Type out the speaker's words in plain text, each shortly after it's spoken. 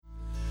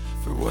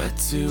For what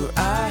do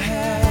I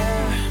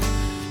have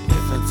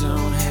if I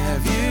don't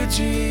have you,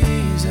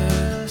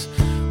 Jesus?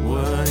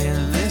 What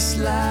in this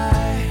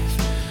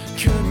life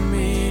could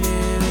mean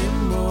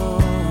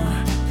anymore?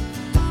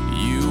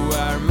 You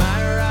are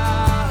my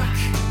rock,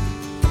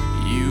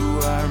 you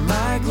are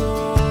my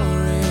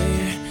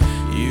glory,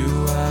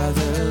 you are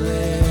the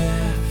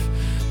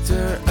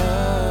lifter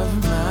of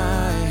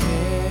my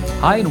head.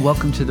 Hi, and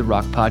welcome to the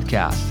Rock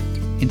Podcast.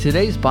 In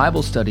today's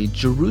Bible study,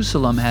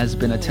 Jerusalem has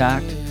been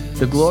attacked,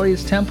 the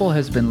glorious temple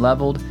has been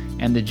leveled,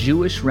 and the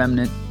Jewish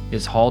remnant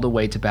is hauled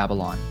away to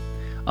Babylon.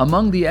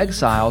 Among the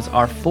exiles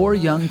are 4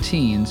 young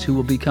teens who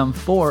will become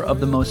 4 of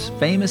the most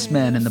famous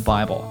men in the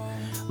Bible.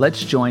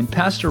 Let's join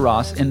Pastor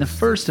Ross in the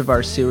first of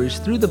our series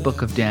through the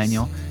book of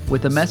Daniel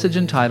with a message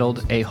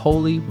entitled, A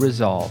Holy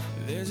Resolve.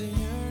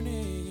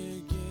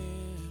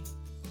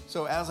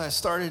 So as I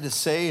started to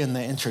say in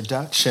the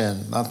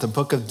introduction, that the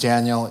book of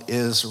Daniel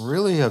is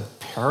really a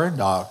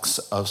paradox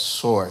of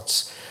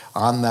sorts.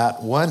 On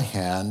that one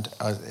hand,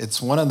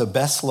 it's one of the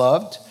best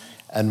loved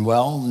and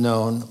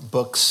well-known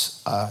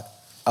books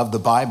of the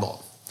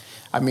Bible.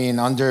 I mean,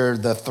 under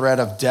the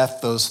threat of death,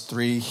 those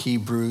 3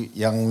 Hebrew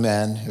young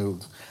men who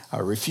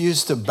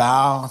refused to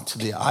bow to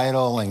the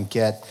idol and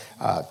get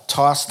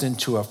tossed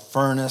into a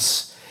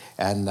furnace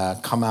and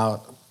come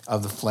out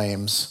of the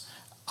flames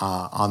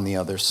on the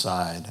other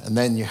side. And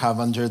then you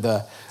have under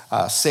the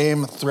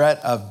same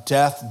threat of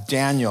death,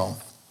 Daniel,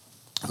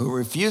 who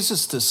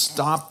refuses to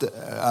stop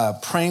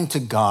praying to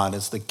God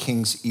as the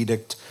king's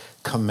edict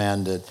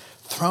commanded,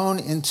 thrown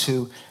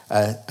into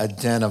a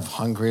den of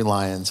hungry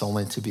lions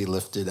only to be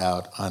lifted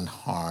out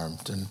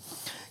unharmed. And,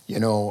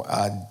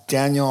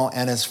 Daniel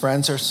and his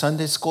friends are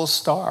Sunday school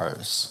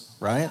stars,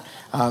 right?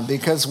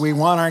 Because we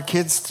want our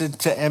kids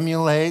to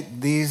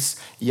emulate these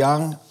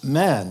young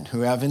men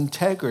who have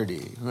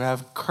integrity, who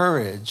have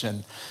courage,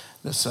 and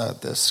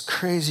this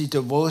crazy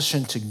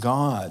devotion to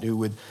God,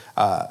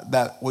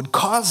 that would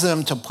cause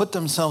them to put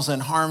themselves in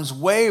harm's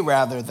way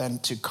rather than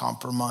to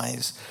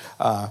compromise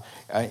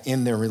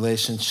in their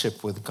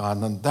relationship with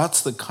God. And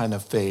that's the kind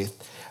of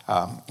faith.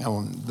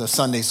 The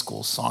Sunday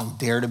school song,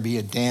 Dare to be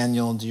a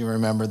Daniel, do you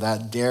remember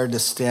that? Dare to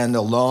stand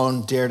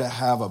alone, dare to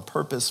have a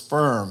purpose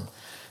firm,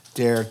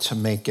 dare to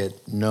make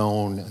it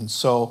known. And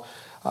so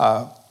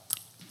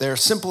they're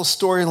simple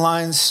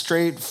storylines,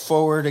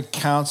 straightforward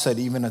accounts that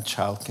even a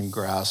child can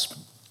grasp.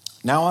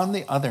 Now, on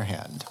the other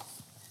hand,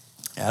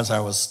 as I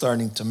was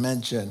starting to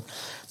mention,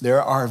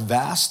 there are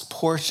vast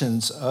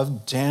portions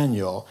of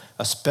Daniel,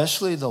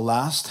 especially the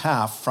last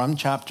half from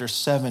chapter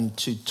 7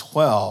 to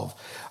 12,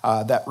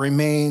 that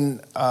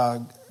remain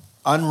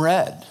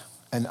unread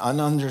and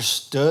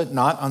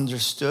not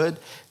understood,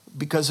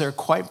 because they're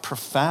quite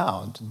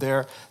profound.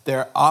 They're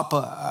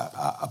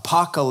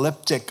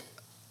apocalyptic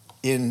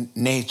in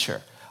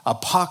nature.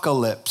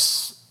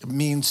 Apocalypse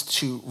means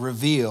to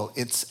reveal.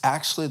 It's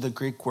actually the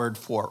Greek word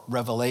for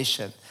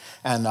revelation.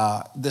 And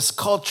this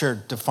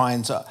culture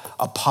defines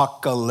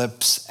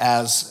apocalypse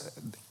as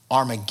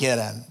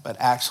Armageddon, but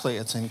actually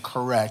it's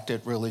incorrect.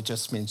 It really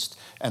just means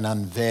an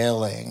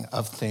unveiling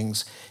of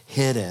things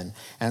hidden.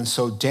 And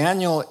so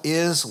Daniel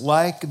is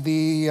like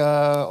the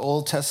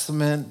Old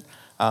Testament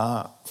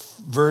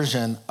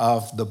version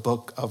of the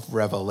book of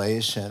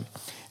Revelation.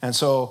 And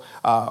so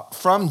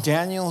from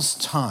Daniel's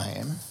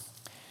time,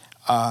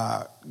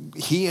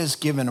 he is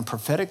given a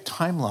prophetic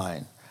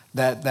timeline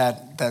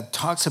that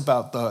talks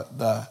about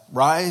the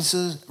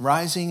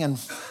rising and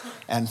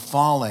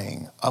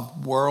falling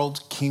of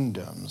world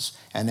kingdoms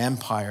and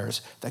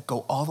empires that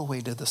go all the way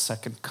to the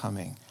second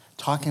coming,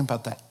 talking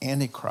about the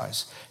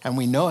Antichrist. And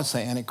we know it's the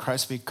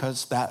Antichrist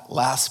because that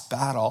last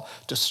battle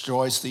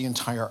destroys the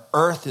entire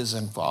earth is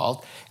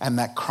involved, and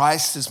that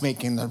Christ is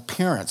making an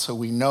appearance. So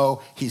we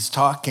know he's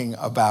talking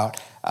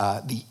about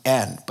the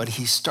end. But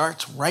he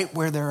starts right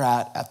where they're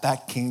at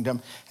that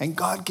kingdom, and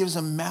God gives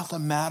them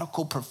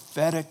mathematical,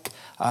 prophetic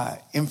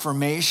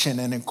information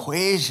and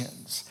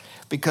equations,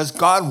 because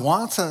God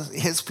wants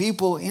his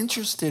people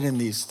interested in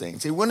these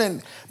things. He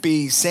wouldn't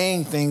be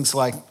saying things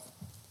like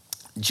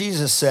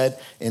Jesus said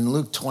in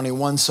Luke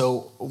 21,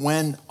 so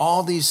when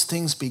all these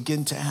things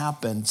begin to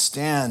happen,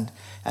 stand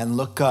and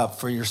look up,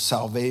 for your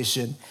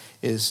salvation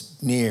is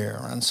near.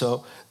 And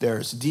so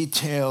there's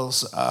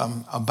details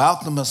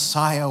about the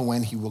Messiah,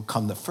 when he will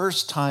come the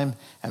first time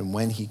and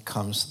when he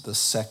comes the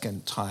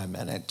second time.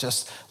 And it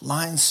just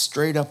lines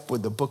straight up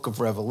with the book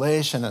of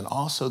Revelation and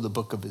also the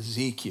book of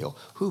Ezekiel,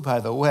 who, by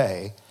the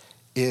way,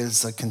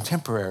 is a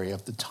contemporary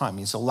of the time.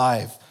 He's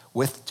alive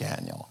with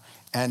Daniel,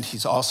 and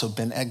he's also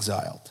been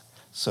exiled.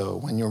 So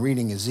when you're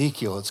reading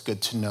Ezekiel, it's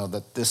good to know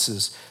that this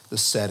is the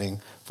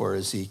setting for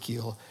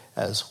Ezekiel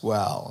as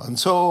well. And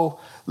so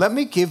let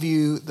me give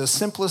you the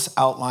simplest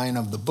outline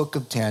of the book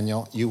of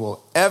Daniel you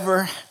will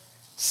ever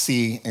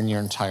see in your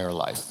entire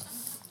life.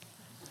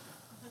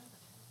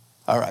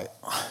 All right.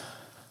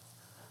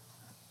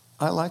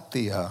 I like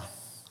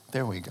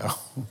there we go.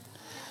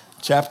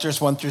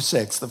 Chapters 1 through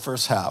 6, the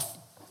first half.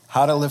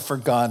 How to live for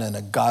God in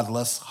a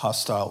godless,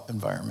 hostile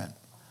environment.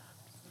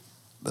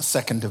 The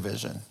second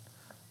division.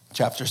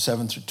 Chapter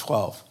 7 through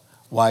 12.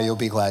 Why you'll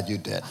be glad you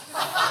did.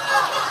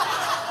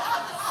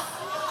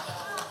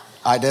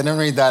 I didn't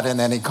read that in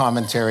any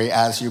commentary,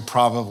 as you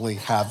probably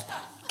have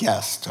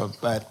guessed.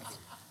 But,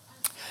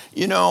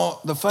 you know,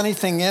 the funny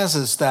thing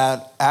is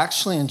that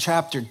actually in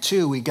chapter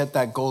 2, we get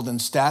that golden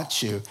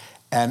statue,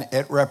 and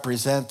it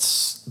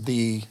represents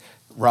the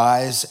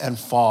rise and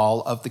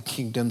fall of the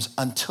kingdoms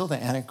until the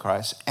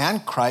Antichrist.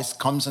 And Christ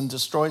comes and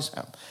destroys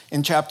him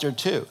in chapter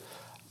 2.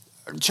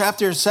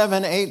 Chapter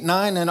 7, 8,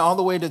 9, and all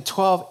the way to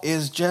 12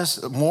 is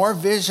just more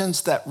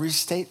visions that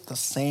restate the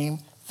same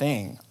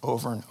thing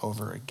over and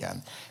over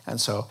again. And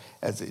so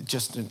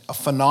just a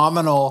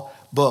phenomenal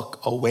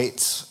book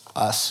awaits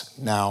us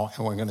now,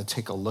 and we're going to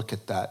take a look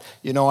at that.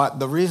 You know what?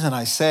 The reason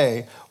I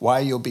say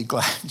why you'll be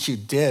glad you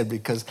did,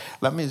 because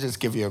let me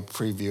just give you a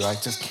preview. I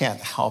just can't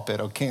help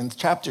it. Okay, in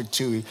chapter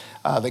 2,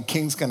 the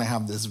king's going to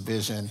have this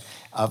vision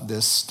of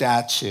this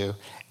statue,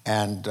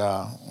 and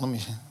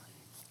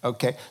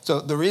okay,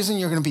 so the reason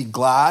you're going to be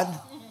glad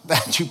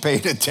that you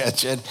paid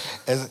attention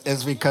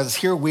is because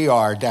here we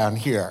are down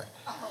here.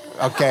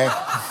 Okay,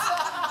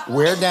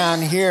 we're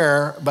down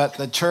here, but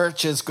the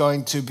church is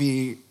going to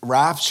be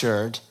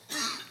raptured,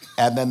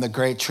 and then the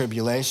great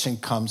tribulation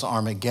comes,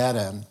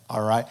 Armageddon,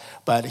 all right?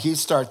 But he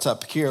starts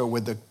up here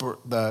with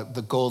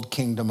the gold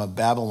kingdom of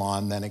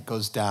Babylon, then it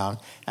goes down,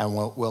 and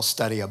we'll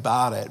study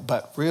about it.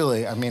 But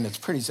really, I mean, it's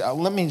pretty,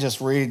 let me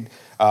just read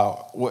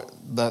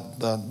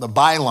the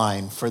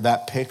byline for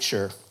that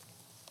picture.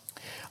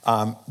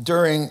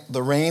 During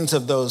the reigns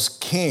of those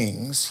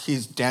kings,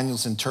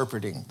 Daniel's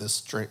interpreting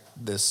this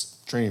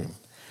dream.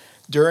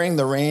 During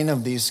the reign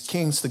of these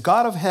kings, the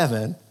God of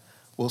heaven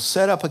will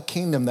set up a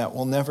kingdom that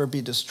will never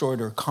be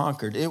destroyed or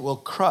conquered. It will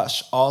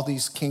crush all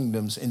these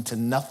kingdoms into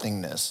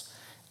nothingness,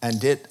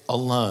 and it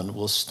alone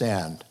will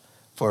stand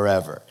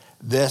forever.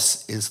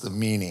 This is the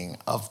meaning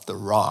of the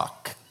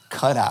rock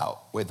cut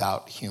out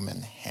without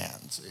human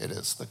hands. It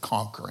is the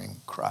conquering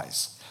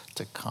Christ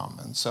to come.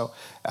 And so,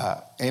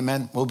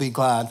 amen, we'll be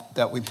glad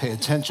that we pay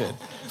attention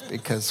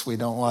because we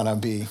don't want to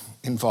be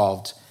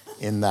involved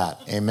in that.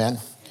 Amen?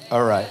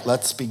 All right,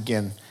 let's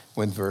begin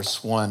with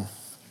verse 1.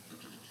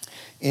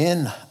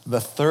 In the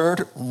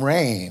third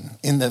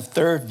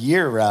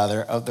year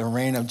of the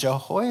reign of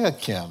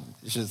Jehoiakim,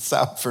 it should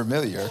sound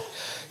familiar,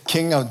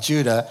 king of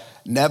Judah,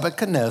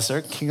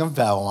 Nebuchadnezzar, king of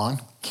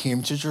Babylon,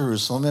 came to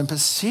Jerusalem and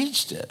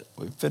besieged it.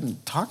 We've been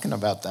talking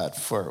about that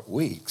for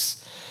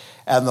weeks.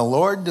 And the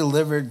Lord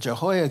delivered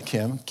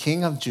Jehoiakim,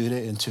 king of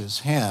Judah, into his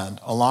hand,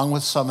 along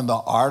with some of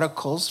the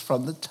articles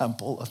from the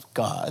temple of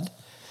God.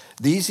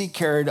 These he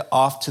carried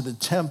off to the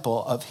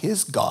temple of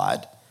his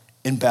God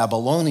in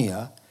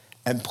Babylonia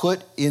and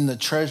put it in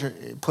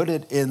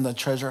the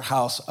treasure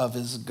house of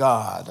his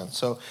God. And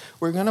so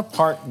we're going to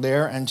park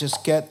there and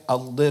just get a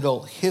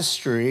little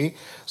history.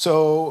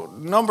 So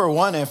number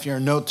one, if you're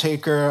a note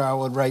taker, I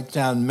would write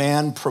down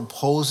man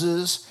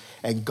proposes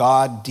and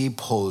God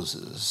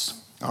deposes.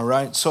 All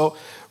right, so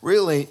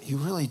really, you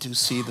really do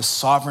see the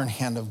sovereign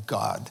hand of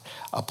God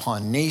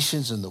upon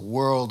nations in the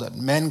world, that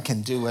men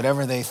can do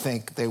whatever they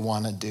think they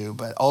want to do,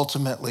 but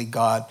ultimately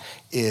God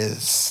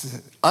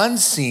is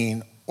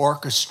unseen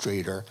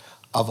orchestrator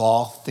of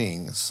all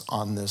things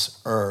on this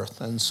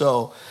earth. And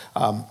so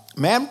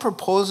man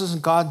proposes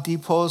and God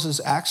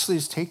deposes actually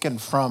is taken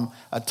from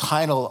a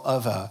title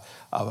of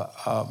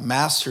a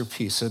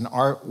masterpiece, an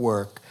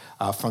artwork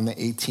from the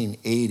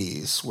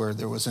 1880s, where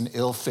there was an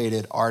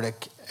ill-fated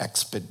Arctic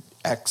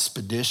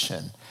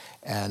expedition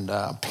and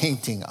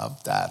painting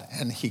of that.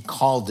 And he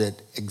called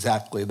it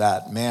exactly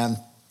that. Man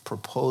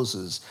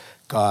proposes,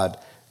 God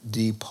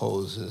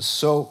deposes.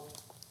 So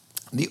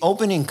the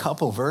opening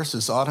couple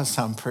verses ought to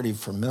sound pretty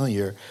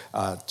familiar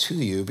to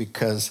you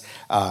because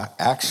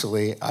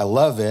actually I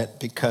love it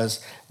because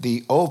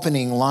the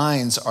opening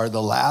lines are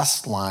the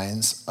last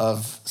lines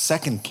of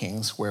 2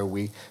 Kings where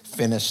we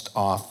finished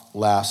off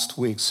last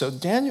week. So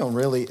Daniel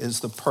really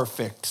is the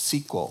perfect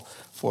sequel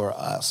for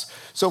us.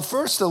 So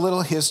first, a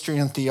little history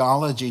and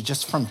theology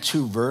just from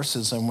 2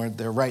 verses, and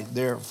they're right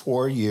there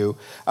for you.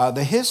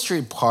 The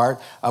history part,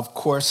 of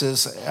course,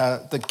 is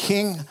the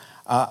king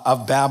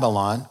of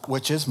Babylon,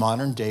 which is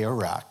modern-day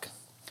Iraq,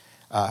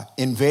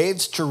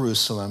 invades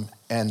Jerusalem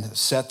and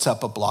sets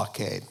up a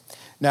blockade.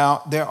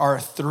 Now, there are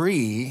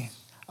 3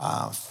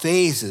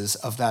 phases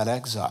of that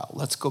exile.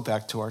 Let's go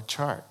back to our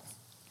chart.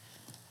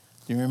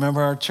 Do you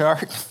remember our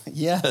chart?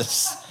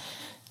 Yes.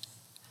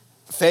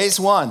 Phase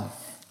 1,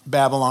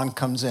 Babylon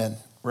comes in,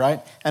 right?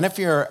 And if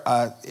you're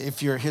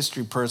a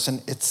history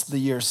person, it's the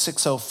year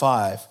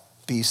 605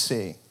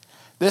 BC.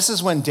 This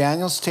is when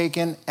Daniel's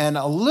taken and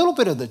a little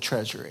bit of the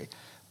treasury.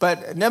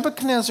 But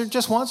Nebuchadnezzar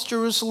just wants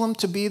Jerusalem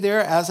to be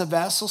there as a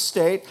vassal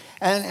state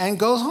and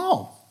goes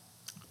home.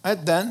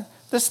 And then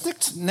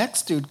this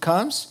next dude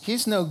comes.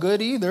 He's no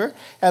good either.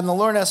 And the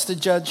Lord has to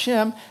judge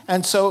him.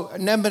 And so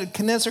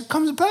Nebuchadnezzar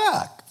comes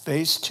back,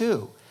 phase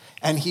 2.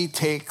 And he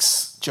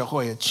takes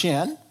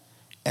Jehoiachin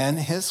and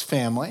his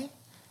family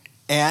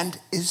and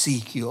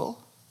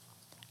Ezekiel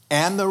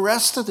and the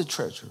rest of the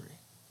treasury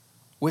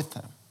with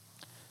him.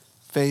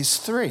 Phase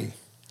 3,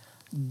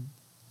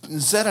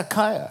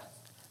 Zedekiah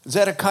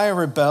Zedekiah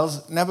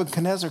rebels.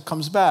 Nebuchadnezzar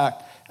comes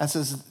back and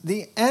says,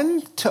 the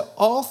end to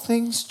all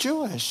things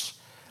Jewish.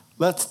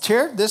 Let's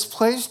tear this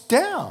place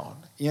down,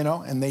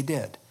 and they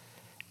did.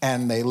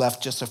 And they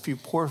left just a few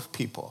poor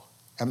people,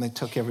 and they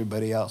took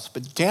everybody else.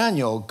 But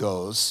Daniel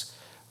goes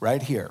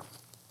right here.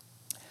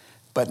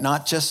 But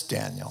not just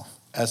Daniel,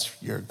 as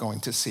you're going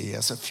to see,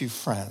 as a few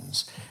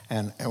friends.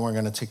 And we're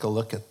going to take a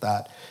look at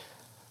that.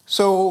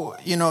 So,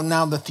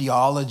 now the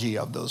theology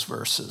of those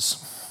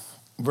verses.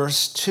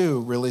 Verse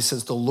 2 really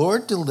says, the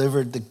Lord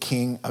delivered the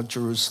king of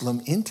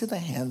Jerusalem into the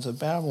hands of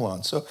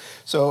Babylon.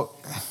 So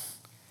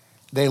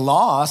they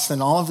lost,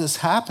 and all of this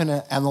happened,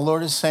 and the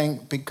Lord is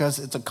saying, because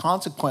it's a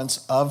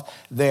consequence of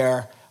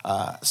their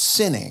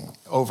sinning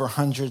over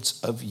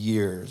hundreds of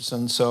years.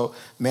 And so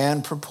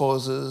man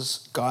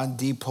proposes, God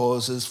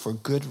deposes for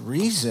good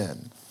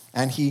reason.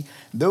 And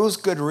those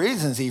good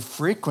reasons he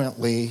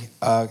frequently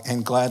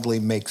and gladly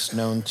makes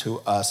known to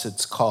us.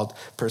 It's called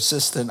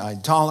persistent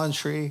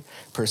idolatry,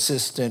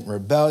 persistent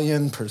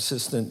rebellion,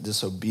 persistent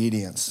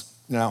disobedience.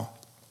 Now,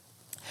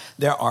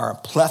 there are a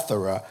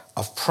plethora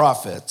of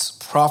prophets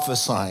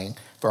prophesying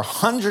for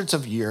hundreds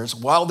of years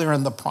while they're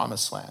in the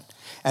promised land.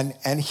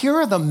 And here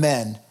are the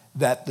men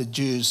that the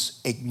Jews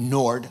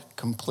ignored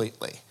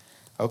completely.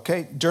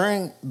 Okay?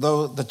 During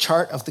the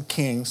chart of the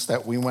kings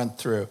that we went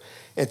through,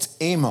 it's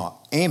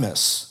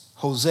Amos,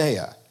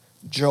 Hosea,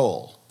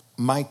 Joel,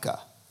 Micah,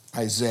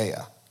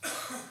 Isaiah,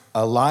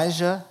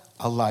 Elijah,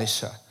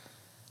 Elisha,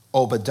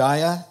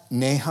 Obadiah,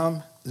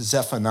 Nahum,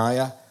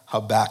 Zephaniah,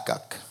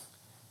 Habakkuk,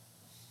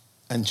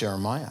 and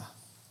Jeremiah.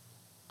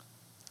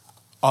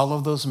 All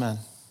of those men,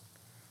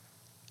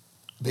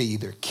 they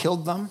either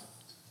killed them,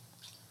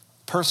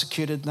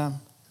 persecuted them,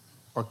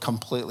 or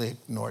completely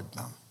ignored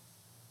them.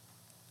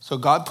 So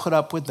God put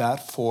up with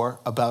that for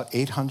about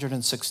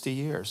 860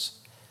 years.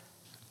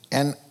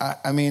 And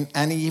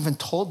and he even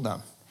told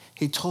them.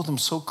 He told them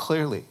so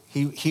clearly.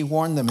 He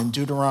warned them in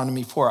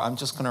Deuteronomy 4. I'm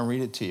just going to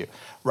read it to you.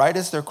 Right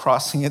as they're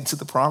crossing into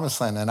the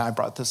promised land, and I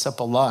brought this up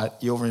a lot,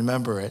 you'll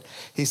remember it.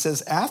 He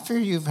says, after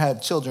you've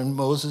had children,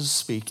 Moses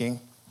speaking,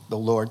 the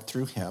Lord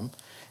through him,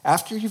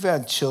 after you've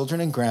had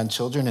children and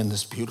grandchildren in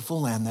this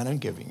beautiful land that I'm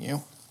giving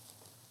you,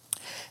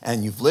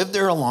 and you've lived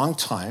there a long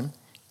time,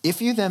 if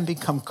you then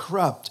become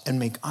corrupt and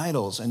make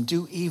idols and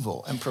do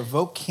evil and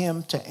provoke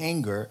him to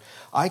anger,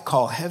 I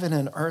call heaven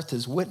and earth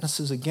as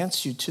witnesses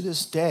against you to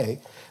this day,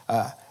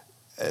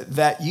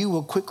 that you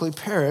will quickly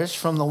perish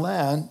from the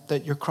land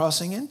that you're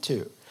crossing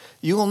into.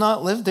 You will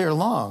not live there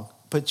long,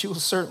 but you will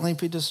certainly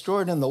be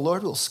destroyed, and the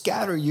Lord will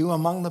scatter you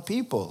among the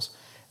peoples,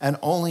 and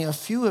only a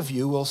few of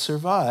you will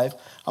survive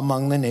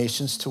among the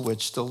nations to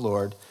which the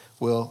Lord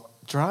will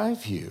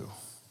drive you.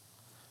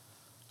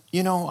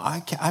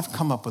 I've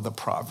come up with a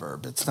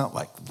proverb. It's not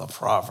like the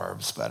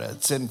Proverbs, but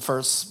it's in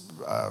First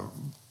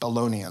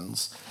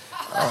Thessalonians.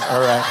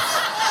 All right.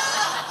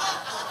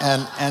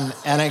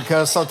 And it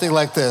goes something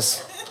like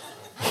this.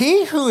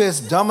 He who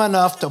is dumb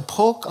enough to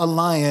poke a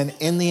lion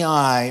in the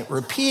eye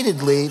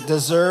repeatedly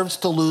deserves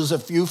to lose a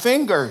few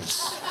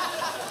fingers.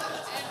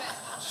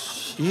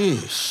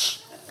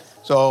 Sheesh.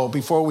 So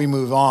before we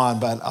move on,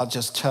 but I'll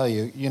just tell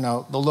you,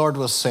 the Lord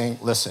was saying,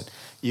 listen,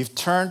 you've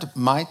turned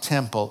my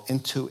temple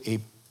into a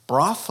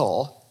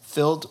brothel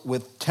filled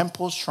with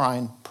temple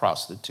shrine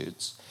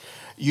prostitutes.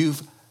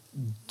 You've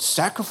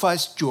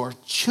sacrificed your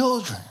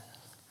children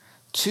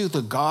to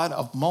the god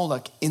of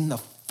Moloch in the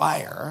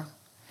fire.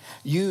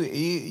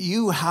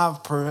 You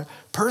have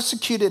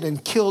persecuted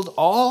and killed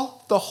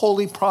all the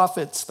holy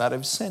prophets that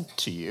I've sent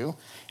to you,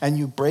 and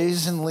you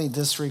brazenly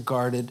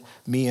disregarded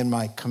me and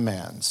my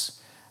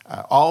commands.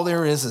 All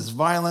there is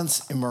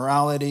violence,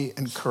 immorality,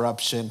 and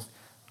corruption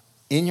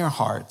in your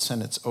hearts,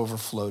 and it's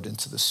overflowed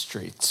into the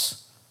streets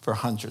for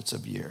hundreds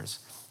of years.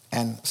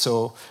 And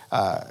so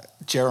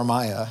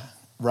Jeremiah,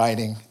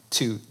 writing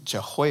to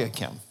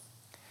Jehoiakim,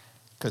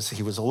 because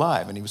he was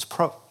alive and he was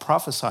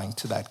prophesying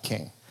to that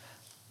king,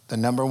 the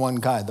number one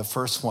guy, the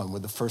first one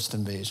with the first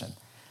invasion.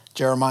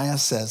 Jeremiah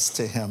says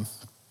to him,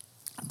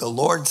 the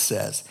Lord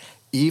says,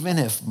 even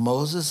if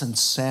Moses and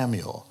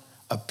Samuel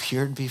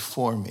appeared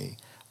before me,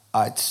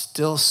 I'd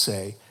still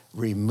say,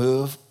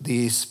 remove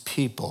these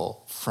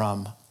people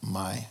from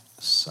my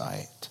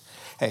sight.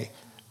 Hey,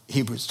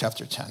 Hebrews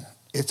chapter 10.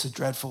 It's a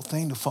dreadful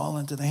thing to fall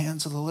into the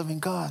hands of the living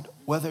God,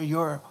 whether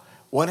you're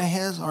one of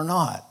his or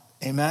not.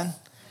 Amen?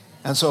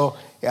 And so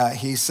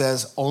he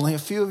says, only a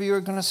few of you are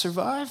going to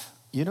survive.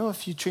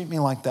 If you treat me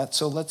like that,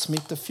 so let's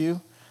meet the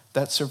few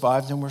that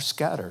survived and were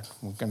scattered.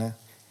 We're going to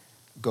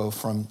go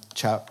from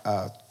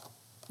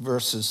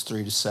verses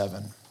 3 to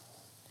 7.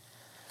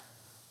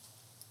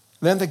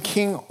 Then the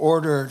king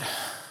ordered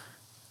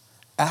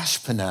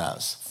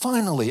Ashpenaz,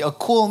 finally a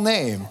cool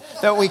name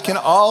that we can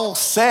all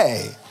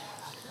say.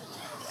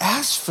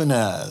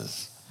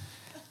 Ashpenaz.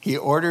 He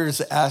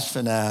orders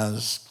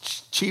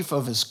Ashpenaz, chief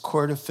of his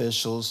court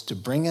officials, to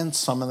bring in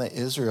some of the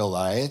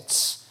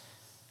Israelites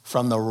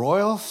from the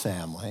royal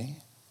family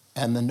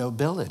and the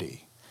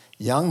nobility,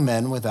 young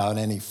men without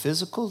any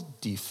physical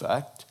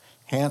defect,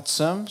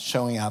 handsome,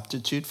 showing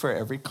aptitude for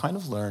every kind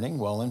of learning,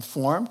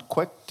 well-informed,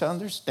 quick to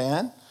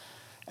understand,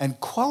 and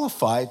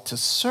qualified to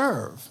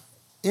serve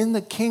in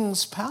the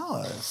king's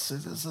palace,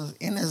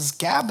 in his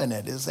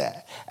cabinet, his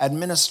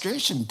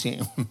administration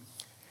team.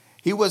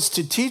 He was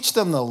to teach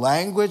them the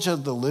language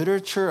of the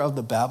literature of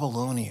the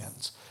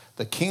Babylonians.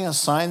 The king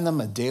assigned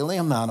them a daily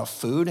amount of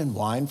food and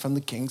wine from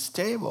the king's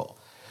table.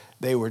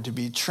 They were to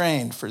be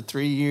trained for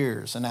 3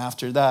 years, and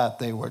after that,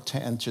 they were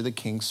to enter the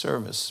king's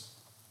service.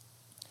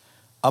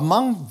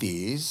 Among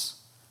these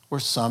were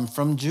some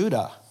from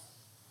Judah: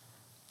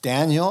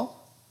 Daniel,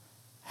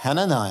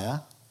 Hananiah,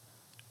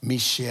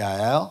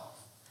 Mishael,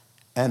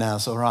 and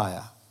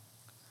Azariah.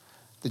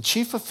 The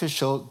chief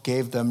official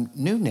gave them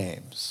new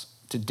names: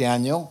 to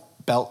Daniel,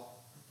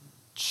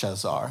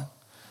 Belshazzar;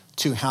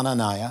 to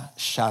Hananiah,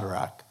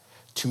 Shadrach;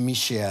 to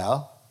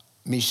Mishael,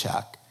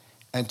 Meshach;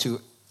 and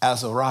to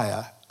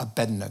Azariah,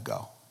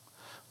 Abednego.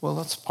 Well,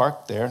 let's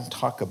park there and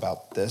talk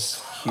about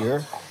this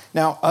here.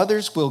 Now,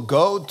 others will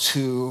go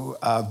to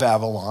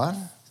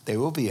Babylon. They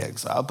will be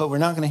exiled, but we're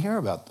not going to hear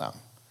about them.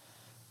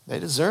 They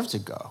deserve to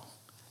go.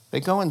 They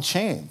go in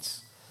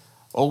chains.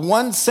 Or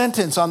one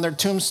sentence on their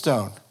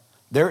tombstone: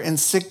 their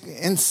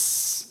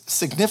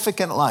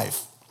insignificant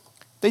life.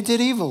 They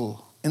did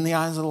evil in the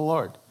eyes of the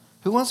Lord.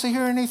 Who wants to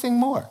hear anything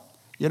more?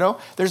 You know,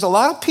 there's a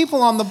lot of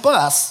people on the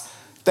bus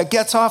that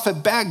gets off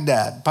at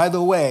Baghdad. By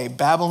the way,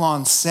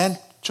 Babylon's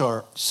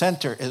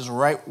center is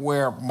right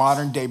where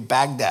modern-day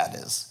Baghdad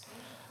is.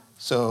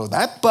 So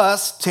that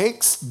bus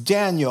takes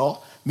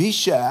Daniel,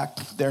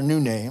 Meshach, their new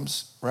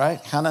names,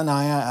 right?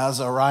 Hananiah,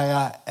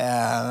 Azariah,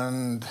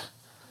 and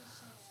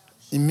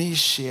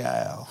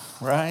Mishael,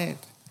 right?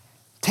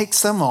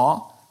 Takes them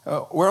all.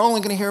 We're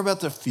only going to hear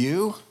about the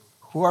few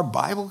who are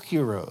Bible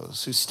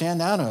heroes, who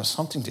stand out and have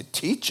something to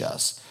teach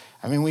us.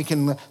 I mean,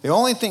 the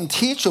only thing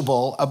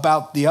teachable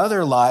about the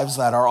other lives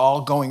that are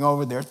all going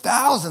over there,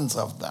 thousands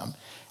of them,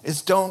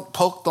 is don't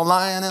poke the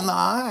lion in the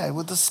eye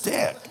with a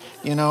stick.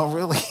 You know,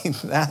 really,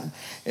 that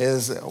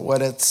is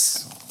what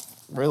it's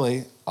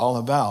really all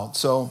about.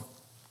 So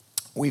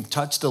we've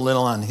touched a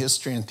little on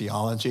history and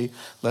theology.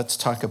 Let's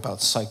talk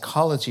about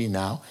psychology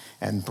now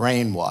and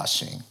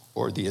brainwashing,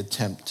 or the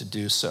attempt to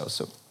do so.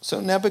 So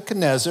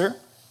Nebuchadnezzar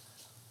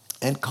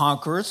and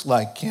conquerors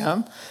like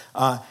him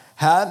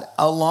had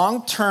a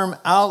long-term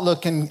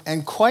outlook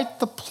and quite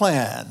the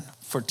plan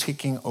for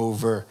taking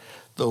over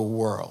the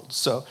world.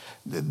 So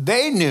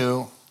they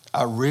knew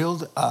a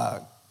real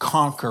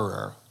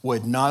conqueror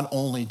would not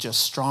only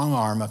just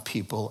strong-arm a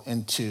people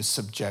into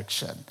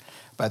subjection,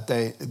 but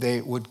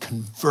they would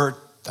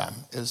convert them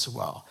as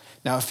well.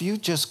 Now, if you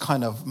just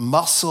kind of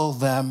muscle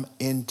them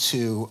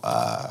into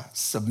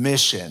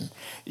submission,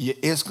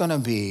 it's going to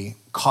be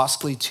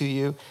costly to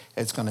you.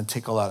 It's going to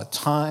take a lot of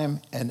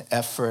time and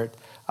effort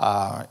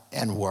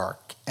and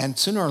work. And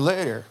sooner or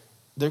later,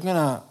 they're going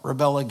to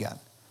rebel again,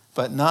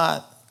 but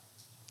not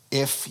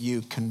if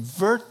you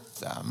convert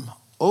them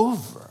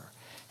over.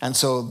 And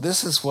so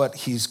this is what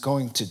he's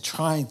going to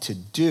try to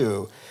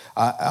do,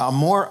 a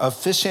more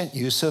efficient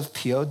use of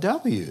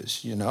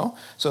POWs, you know?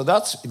 So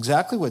that's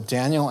exactly what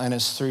Daniel and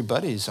his 3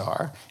 buddies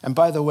are. And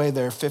by the way,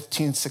 they're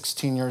 15,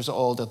 16 years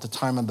old at the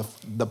time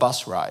of the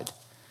bus ride.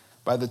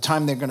 By the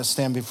time they're going to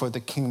stand before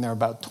the king, they're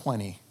about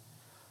 20.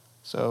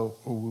 So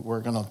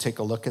we're going to take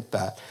a look at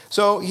that.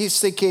 So he's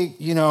thinking,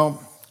 you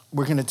know,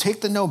 we're going to take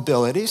the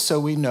nobility, so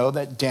we know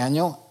that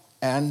Daniel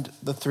and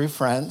the 3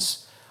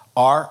 friends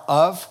are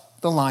of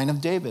the line of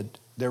David.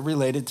 They're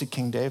related to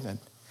King David.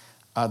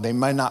 They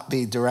might not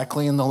be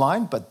directly in the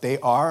line, but they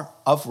are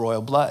of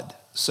royal blood.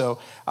 So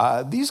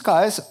these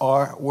guys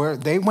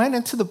they went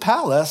into the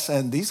palace,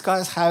 and these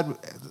guys had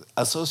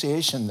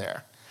association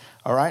there.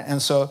 All right,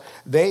 and so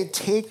they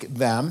take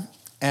them,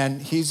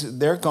 and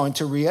they're going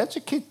to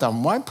re-educate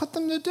them. Why put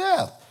them to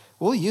death?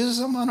 We'll use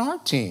them on our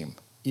team,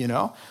 you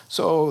know?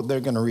 So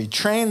they're going to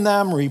retrain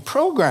them,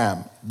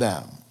 reprogram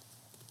them.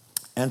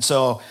 And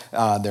so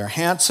they're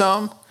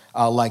handsome,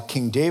 like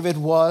King David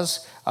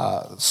was,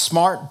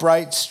 smart,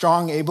 bright,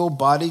 strong,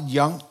 able-bodied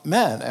young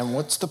men. And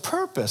what's the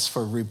purpose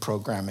for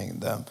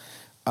reprogramming them?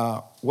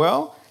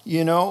 Well,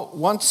 you know,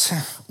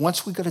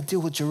 once we got to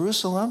deal with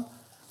Jerusalem,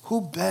 who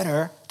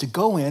better to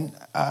go in,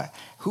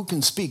 who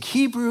can speak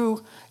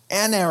Hebrew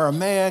and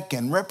Aramaic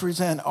and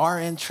represent our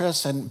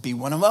interests and be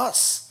one of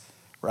us,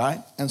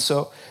 right? And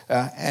so,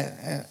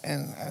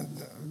 and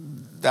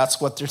that's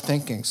what they're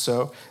thinking.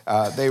 So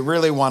they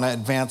really want to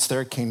advance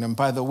their kingdom.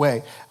 By the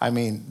way, I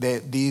mean,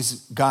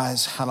 these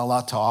guys had a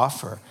lot to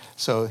offer.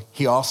 So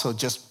he also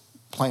just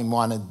plain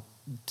wanted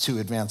to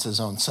advance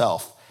his own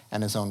self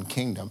and his own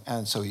kingdom.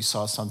 And so he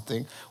saw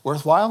something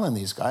worthwhile in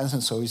these guys,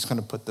 and so he's going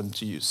to put them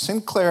to use.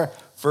 Sinclair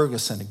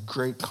Ferguson, a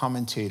great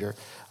commentator,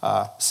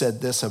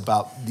 said this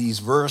about these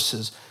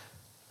verses.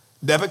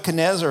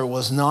 Nebuchadnezzar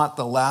was not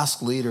the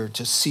last leader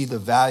to see the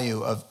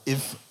value of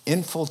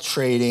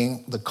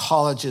infiltrating the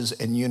colleges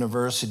and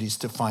universities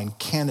to find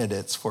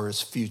candidates for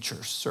his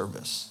future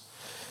service.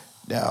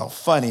 Now,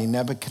 funny,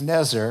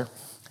 Nebuchadnezzar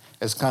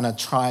is going to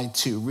try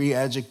to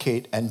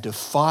re-educate and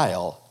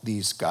defile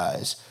these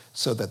guys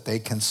so that they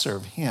can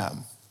serve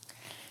him.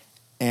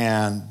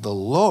 And the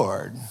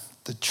Lord,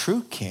 the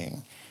true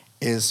king,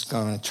 is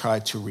going to try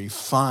to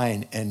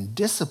refine and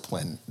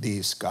discipline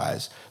these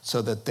guys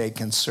so that they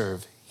can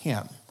serve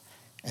him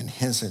and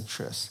his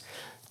interests.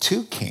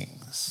 Two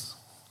kings,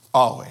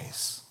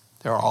 always.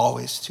 There are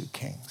always two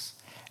kings.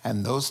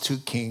 And those two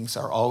kings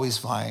are always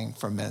vying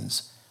for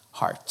men's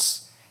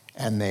hearts.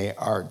 And they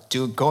are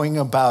going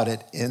about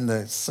it in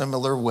the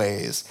similar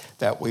ways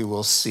that we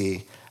will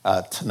see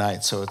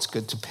tonight. So it's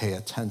good to pay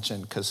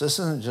attention, because this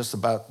isn't just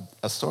about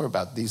a story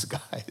about these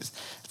guys.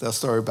 It's a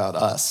story about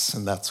us,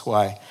 and that's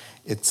why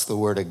it's the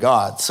Word of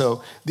God.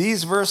 So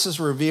these verses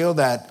reveal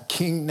that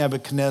King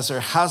Nebuchadnezzar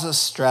has a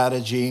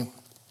strategy,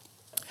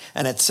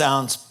 and it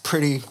sounds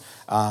pretty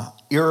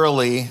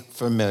eerily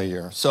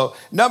familiar. So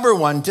number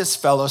one,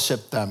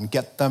 disfellowship them,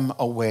 get them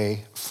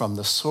away from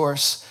the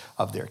source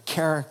of their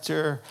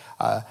character,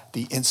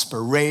 the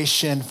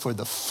inspiration for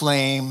the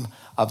flame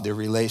of their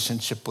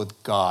relationship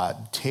with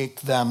God.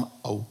 Take them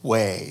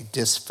away,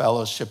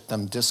 disfellowship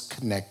them,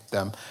 disconnect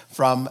them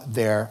from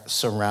their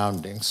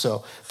surroundings.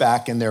 So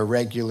back in their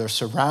regular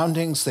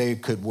surroundings, they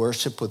could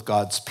worship with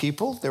God's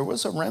people. There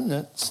was a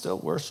remnant still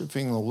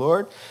worshiping the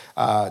Lord,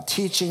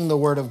 teaching the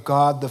word of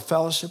God, the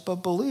fellowship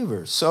of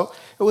believers. So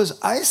it was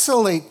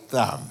isolate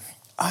them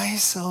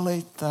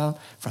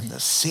from the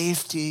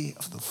safety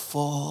of the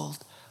fold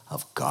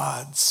of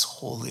God's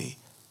holy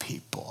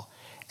people.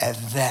 And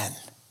then,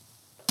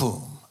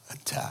 boom,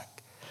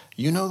 attack.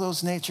 You know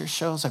those nature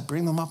shows? I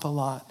bring them up a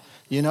lot,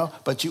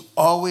 but you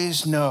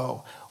always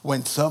know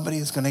when somebody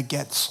is going to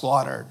get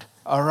slaughtered,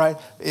 all right?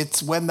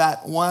 It's when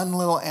that one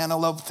little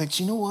antelope thinks,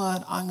 you know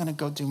what? I'm going to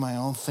go do my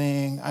own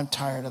thing. I'm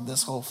tired of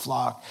this whole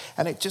flock.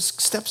 And it just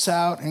steps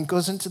out and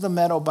goes into the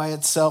meadow by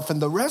itself,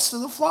 and the rest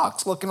of the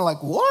flock's looking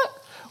like, what?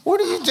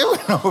 What are you doing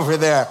over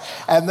there?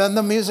 And then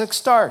the music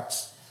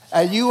starts.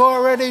 And you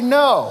already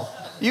know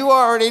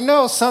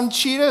some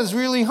cheetah is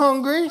really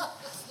hungry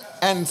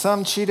and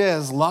some cheetah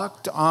is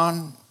locked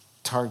on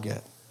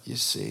target, you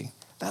see.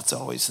 That's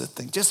always the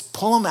thing. Just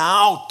pull them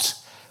out,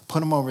 put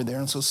them over there.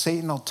 And so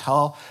Satan will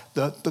tell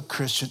the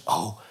Christian,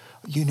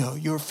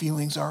 your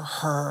feelings are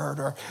hurt,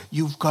 or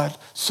you've got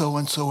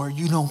so-and-so, or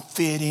you don't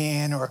fit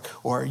in,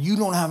 or you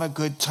don't have a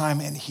good time.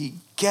 And he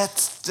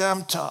gets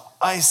them to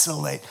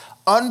isolate.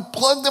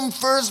 Unplug them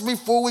first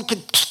before we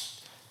can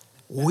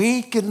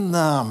weaken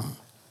them.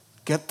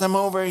 Get them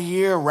over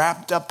here,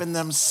 wrapped up in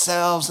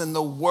themselves and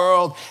the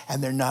world,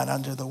 and they're not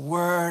under the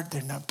word.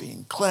 They're not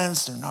being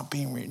cleansed. They're not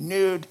being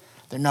renewed.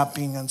 They're not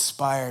being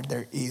inspired.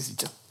 They're easy.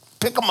 Just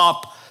pick them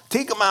up,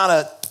 take them out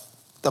of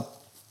the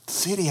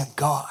city of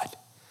God,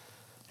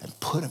 and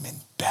put them in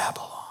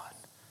Babylon.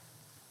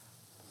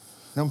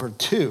 Number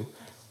two,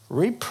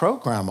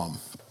 reprogram them.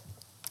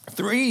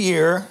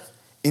 3-year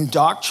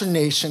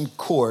indoctrination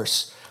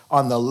course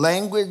on the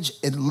language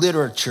and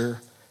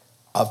literature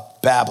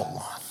of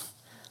Babylon.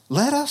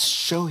 Let us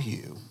show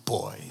you,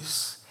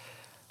 boys.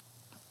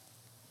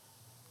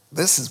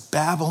 This is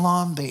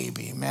Babylon,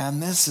 baby, man.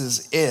 This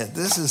is it.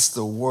 This is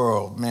the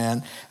world,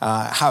 man.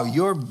 How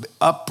your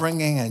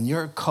upbringing and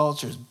your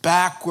culture is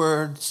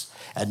backwards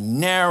and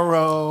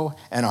narrow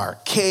and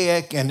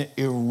archaic and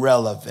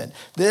irrelevant.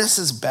 This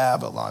is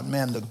Babylon,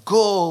 man. The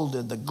gold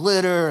and the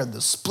glitter and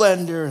the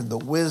splendor and the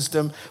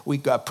wisdom. We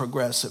got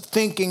progressive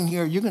thinking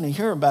here. You're going to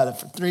hear about it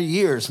for 3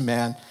 years,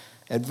 man.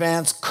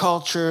 Advanced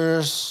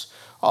cultures,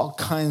 all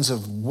kinds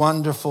of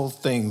wonderful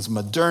things.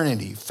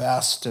 Modernity,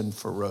 fast and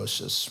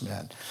ferocious,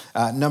 man.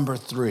 Number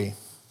 3,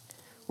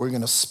 we're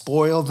going to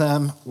spoil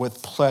them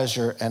with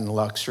pleasure and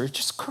luxury.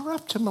 Just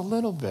corrupt them a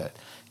little bit,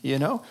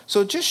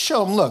 So just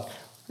show them, look,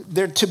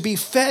 they're to be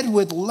fed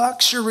with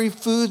luxury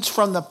foods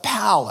from the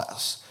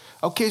palace.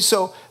 Okay,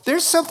 so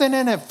there's something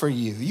in it for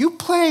you. You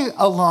play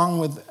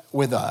along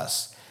with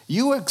us.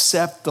 You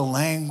accept the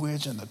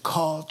language and the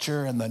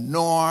culture and the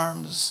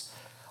norms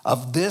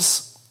of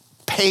this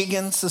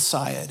pagan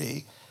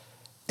society,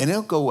 and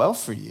it'll go well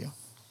for you.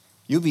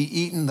 You'll be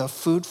eating the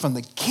food from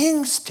the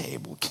king's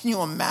table. Can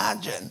you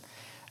imagine?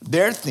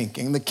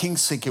 The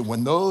king's thinking,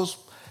 when those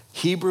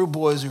Hebrew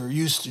boys who are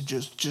used to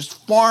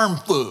just farm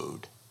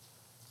food,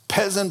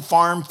 peasant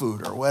farm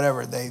food or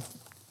whatever they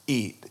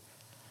eat,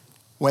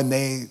 when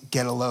they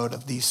get a load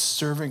of these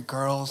servant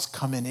girls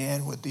coming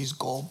in with these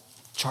gold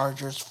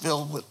chargers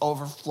filled with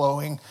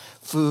overflowing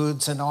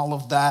foods and all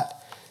of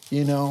that,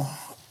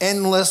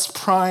 endless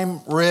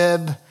prime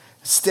rib,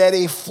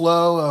 steady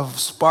flow of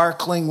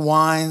sparkling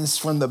wines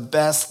from the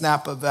best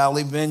Napa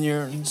Valley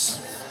vineyards,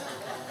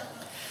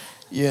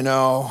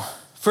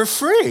 for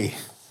free.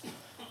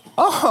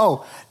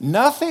 Oh,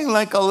 nothing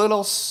like a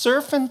little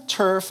surf and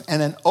turf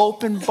and an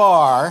open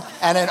bar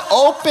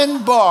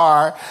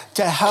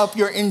to help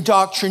your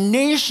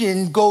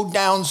indoctrination go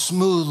down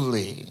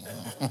smoothly.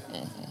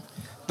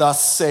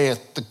 Thus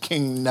saith the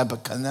King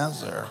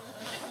Nebuchadnezzar.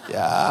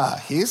 Yeah,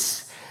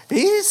 he's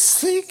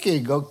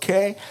thinking,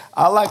 okay?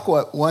 I like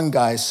what one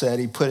guy said.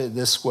 He put it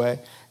this way.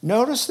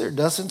 Notice there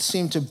doesn't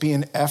seem to be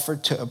an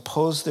effort to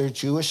oppose their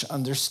Jewish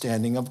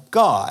understanding of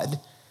God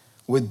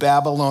with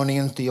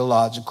Babylonian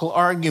theological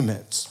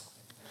arguments.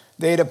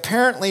 They'd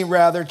apparently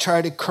rather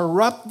try to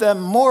corrupt them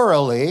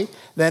morally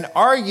than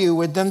argue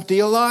with them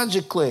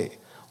theologically.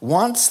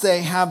 Once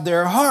they have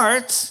their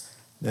hearts,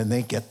 then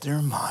they get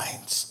their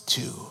minds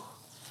too.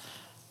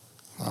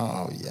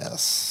 Oh,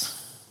 yes.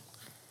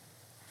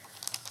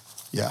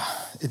 Yeah,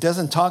 it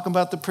doesn't talk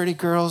about the pretty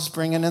girls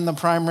bringing in the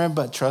prime rib,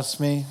 but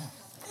trust me,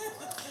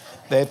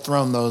 they've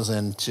thrown those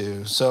in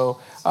too. So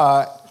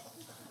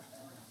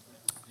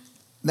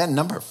then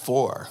number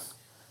 4,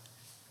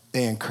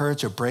 they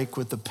encourage a break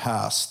with the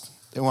past.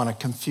 They want to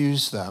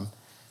confuse them,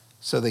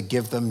 so they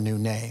give them new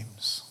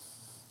names.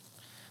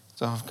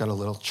 So I've got a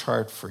little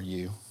chart for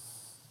you.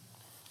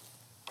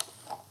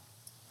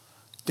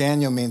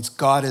 Daniel means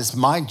God is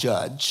my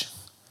judge,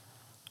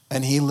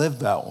 and he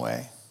lived that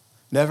way.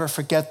 Never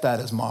forget that,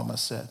 as Mama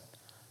said.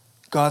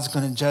 God's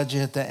going to judge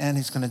you at the end.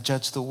 He's going to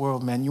judge the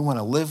world, man. You want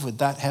to live with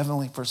that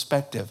heavenly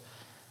perspective.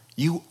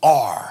 You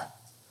are.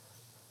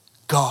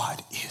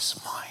 God is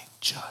my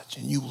judge,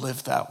 and you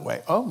live that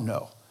way. Oh,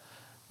 no.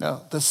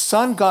 No, the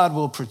Son God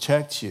will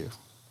protect you.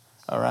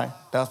 All right?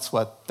 That's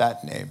what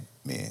that name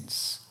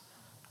means.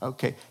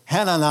 Okay.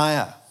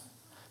 Hananiah.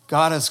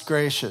 God is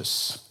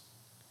gracious.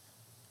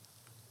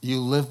 You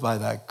live by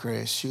that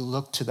grace. You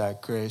look to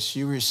that grace.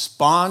 You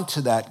respond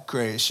to that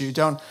grace. You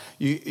don't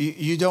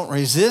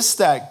resist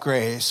that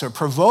grace or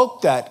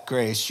provoke that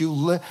grace.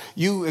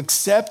 You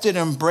accept it,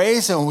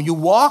 embrace it, and you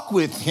walk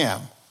with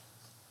him.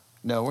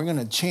 No, we're going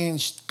to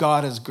change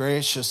God as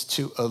gracious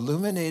to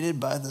illuminated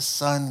by the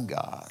Son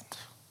God.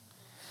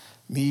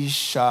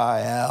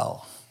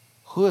 Mishael.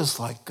 Who is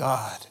like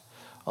God?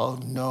 Oh,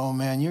 no,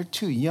 man, you're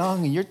too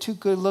young and you're too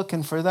good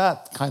looking for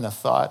that kind of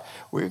thought.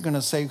 We're going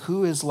to say,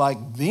 who is like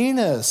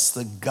Venus,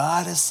 the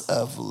goddess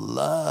of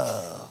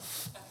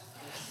love?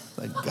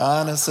 The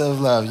goddess of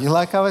love. You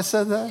like how I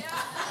said that?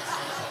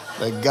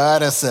 The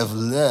goddess of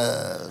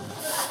love.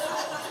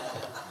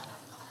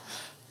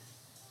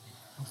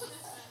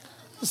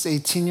 This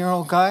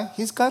 18-year-old guy,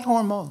 he's got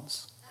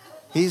hormones.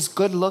 He's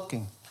good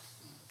looking.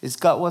 He's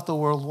got what the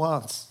world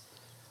wants.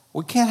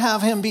 We can't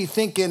have him be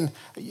thinking,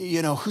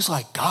 who's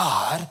like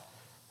God?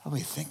 I'll be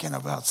thinking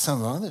about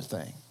some other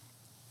thing.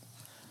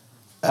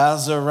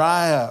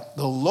 Azariah,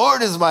 the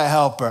Lord is my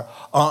helper.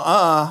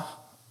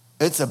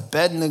 It's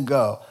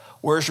Abednego,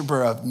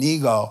 worshiper of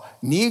Nego.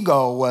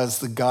 Nego was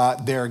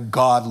their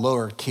god,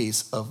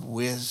 lowercase, of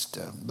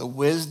wisdom, the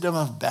wisdom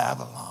of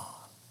Babylon.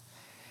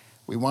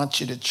 We want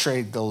you to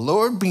trade the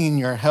Lord being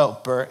your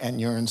helper and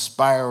your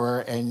inspirer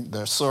and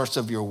the source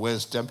of your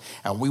wisdom,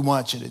 and we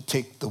want you to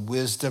take the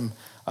wisdom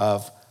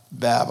of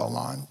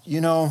Babylon.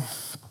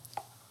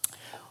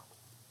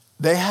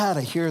 They had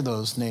to hear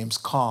those names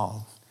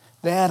called.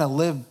 They had to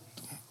live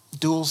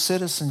dual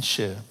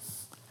citizenship.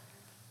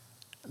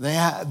 They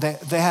had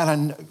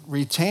to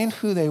retain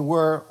who they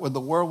were when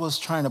the world was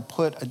trying to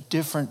put a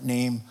different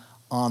name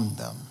on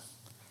them.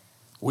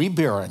 We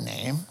bear a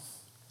name.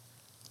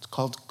 It's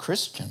called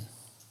Christian.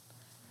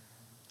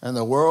 And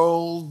the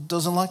world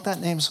doesn't like that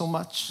name so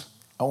much.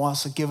 It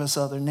wants to give us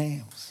other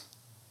names.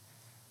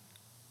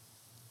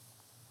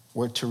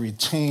 We're to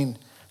retain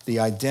the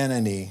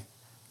identity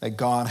that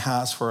God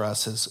has for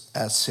us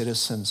as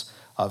citizens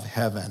of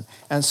heaven.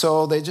 And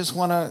so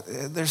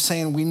they're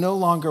saying, we no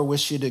longer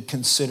wish you to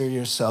consider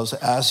yourselves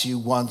as you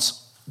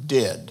once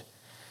did.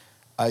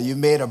 You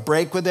made a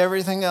break with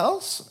everything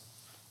else.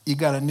 You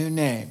got a new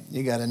name.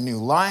 You got a new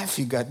life.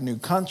 You got a new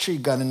country. You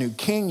got a new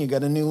king. You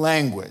got a new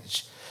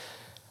language.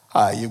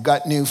 You've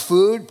got new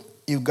food.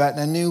 You've got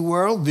a new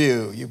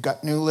worldview. You've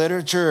got new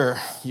literature.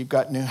 You've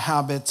got new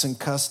habits and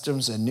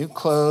customs and new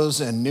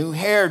clothes and new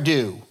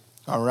hairdo.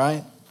 All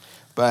right?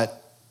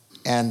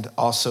 And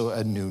also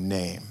a new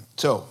name.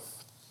 So,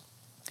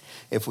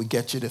 if we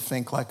get you to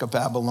think like a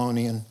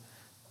Babylonian,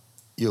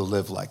 you'll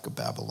live like a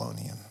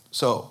Babylonian.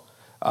 So,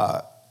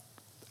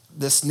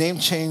 this name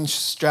change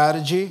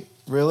strategy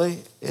really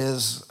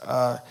is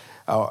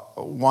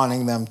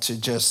wanting them to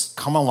just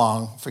come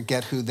along,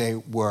 forget who they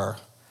were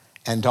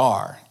and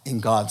are in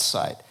God's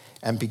sight,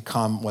 and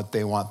become what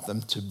they want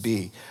them to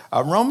be.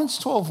 Romans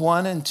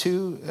 12:1 and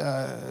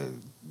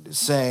 2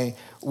 say,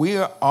 we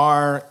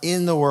are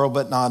in the world,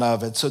 but not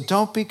of it. So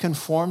don't be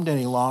conformed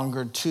any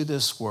longer to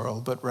this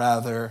world, but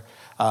rather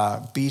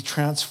be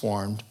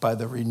transformed by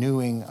the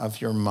renewing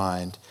of your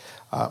minds.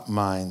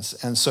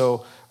 And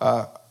so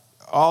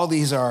all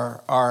these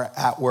are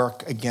at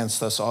work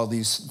against us, all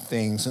these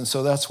things. And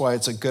so that's why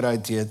it's a good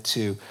idea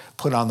to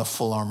put on the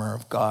full armor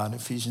of God,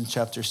 Ephesians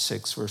chapter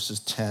 6, verses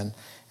 10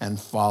 and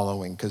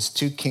following, because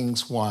 2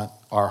 kings want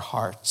our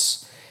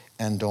hearts,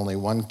 and only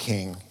one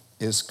king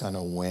is going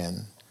to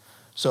win.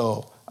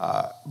 So,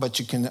 but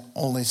you can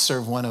only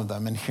serve one of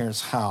them, and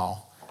here's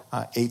how,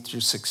 8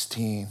 through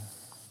 16.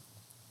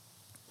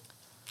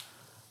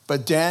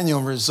 But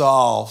Daniel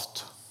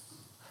resolved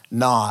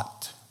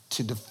not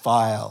to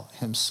defile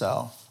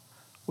himself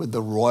with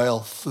the royal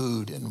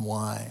food and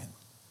wine.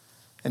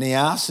 And he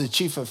asked the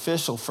chief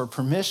official for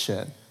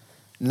permission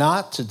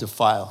not to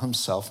defile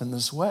himself in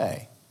this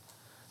way.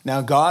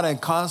 Now, God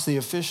had caused the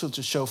official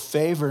to show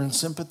favor and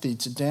sympathy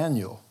to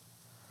Daniel.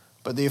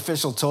 But the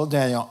official told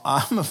Daniel,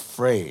 I'm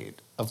afraid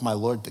of my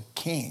lord the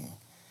king,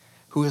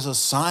 who has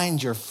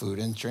assigned your food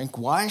and drink.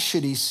 Why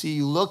should he see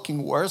you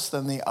looking worse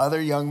than the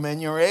other young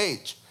men your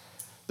age?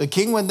 The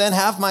king would then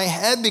have my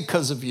head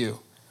because of you.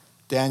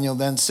 Daniel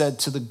then said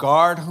to the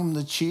guard whom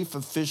the chief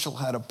official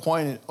had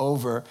appointed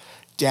over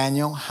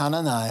Daniel,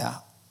 Hananiah,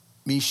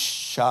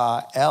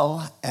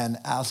 Mishael, and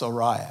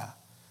Azariah,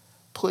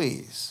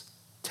 please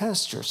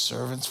test your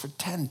servants for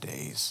 10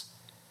 days.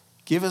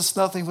 Give us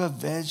nothing but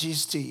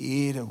veggies to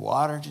eat and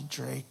water to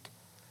drink.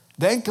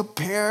 Then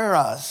compare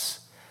us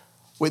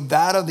with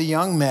that of the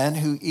young men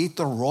who eat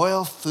the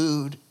royal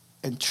food,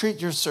 and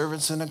treat your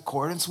servants in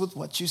accordance with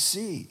what you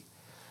see.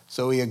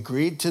 So he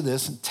agreed to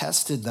this and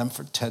tested them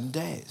for 10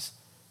 days.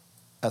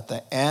 At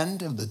the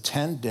end of the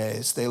 10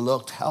 days, they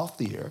looked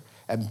healthier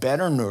and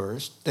better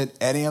nourished than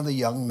any of the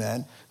young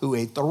men who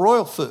ate the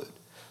royal food.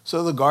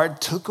 So the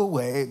guard took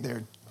away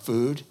their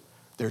food,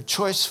 their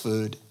choice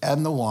food,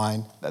 and the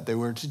wine that they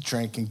were to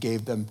drink, and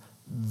gave them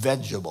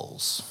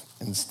vegetables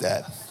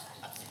instead.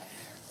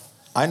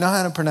 I know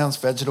how to pronounce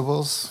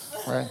vegetables,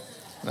 right?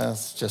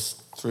 That's just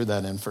threw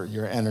that in for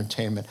your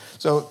entertainment.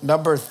 So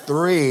number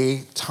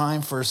 3,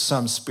 time for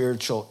some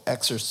spiritual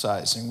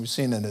exercising. We've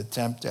seen an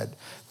attempt at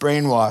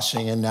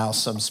brainwashing and now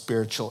some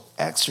spiritual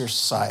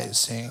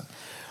exercising,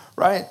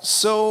 right?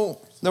 So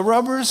the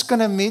rubber is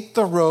going to meet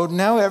the road.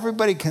 Now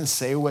everybody can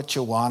say what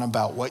you want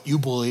about what you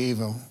believe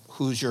and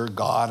who's your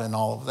God and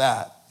all of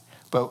that.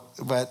 But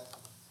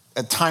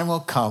a time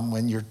will come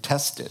when you're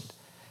tested,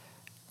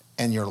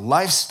 and your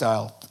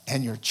lifestyle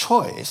and your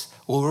choice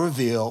will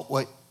reveal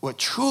what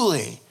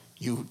truly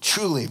you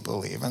truly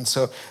believe. And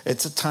so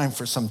it's a time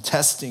for some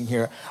testing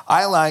here.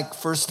 I like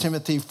 1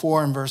 Timothy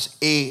 4 and verse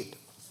 8.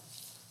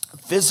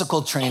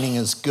 Physical training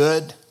is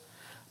good,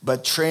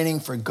 but training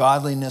for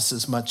godliness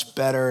is much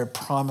better. It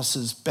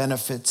promises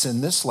benefits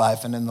in this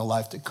life and in the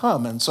life to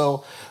come. And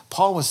so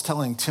Paul was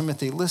telling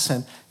Timothy,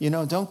 listen,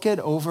 don't get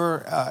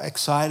over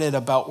excited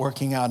about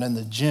working out in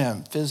the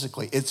gym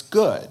physically. It's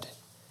good.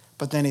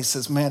 But then he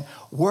says, man,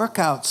 work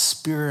out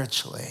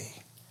spiritually.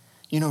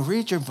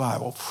 Read your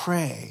Bible,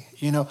 pray.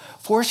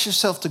 Force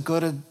yourself to go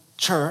to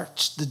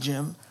church, the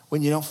gym,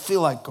 when you don't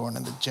feel like going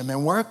to the gym,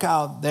 and work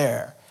out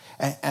there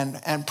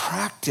and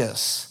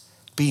practice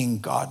being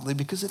godly,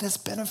 because it has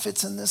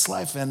benefits in this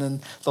life and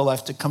in the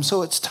life to come.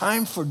 So it's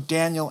time for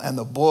Daniel and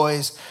the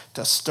boys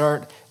to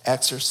start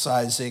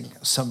exercising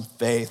some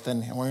faith,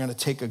 and we're going to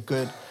take a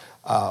good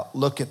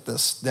look at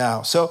this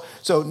now. So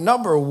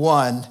number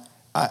 1,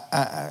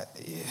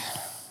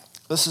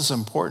 this is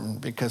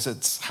important because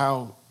it's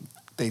how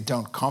they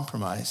don't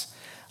compromise,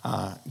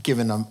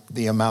 given them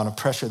the amount of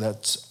pressure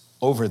that's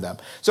over them.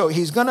 So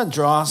he's going to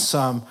draw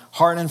some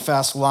hard and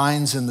fast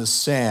lines in the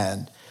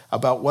sand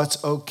about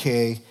what's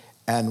okay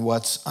and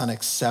what's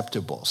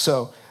unacceptable.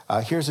 So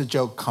here's a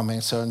joke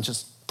coming, so I'm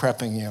just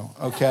prepping you,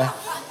 okay?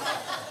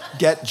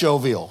 Get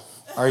jovial.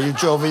 Are you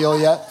jovial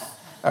yet?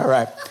 All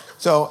right.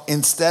 So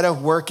instead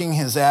of working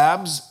his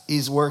abs,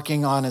 he's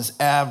working on his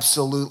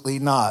absolutely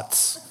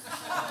nots.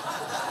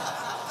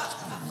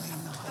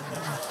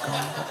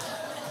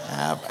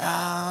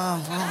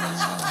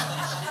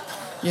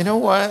 You know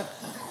what?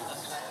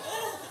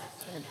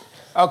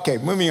 Okay,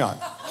 moving on.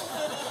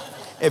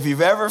 If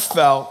you've ever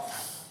felt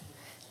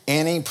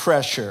any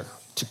pressure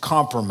to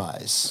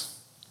compromise,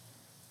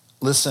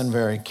 listen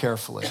very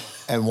carefully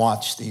and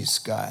watch these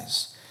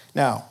guys.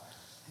 Now,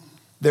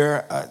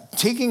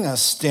 taking a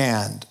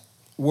stand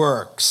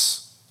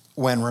works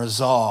when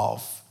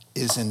resolve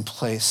is in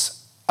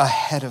place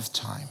ahead of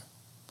time.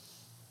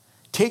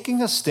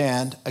 Taking a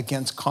stand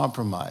against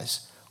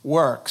compromise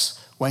works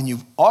when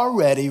you've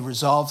already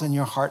resolved in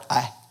your heart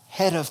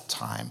ahead of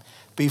time,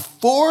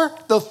 before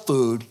the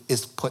food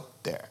is put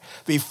there.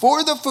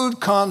 Before the food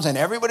comes and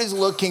everybody's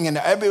looking and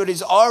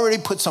everybody's already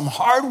put some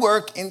hard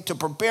work into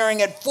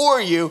preparing it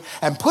for you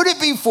and put it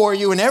before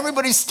you and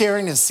everybody's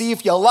staring to see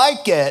if you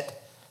like it,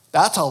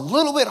 that's a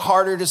little bit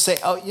harder to say,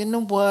 oh, you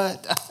know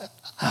what?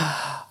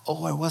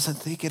 Oh, I wasn't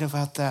thinking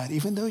about that,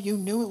 even though you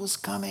knew it was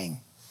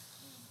coming.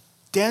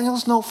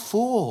 Daniel's no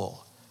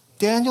fool.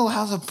 Daniel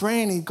has a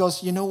brain. He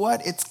goes, you know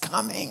what? It's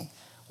coming.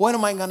 What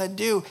am I going to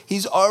do?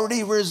 He's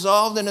already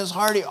resolved in his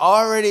heart. He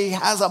already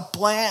has a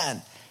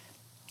plan.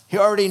 He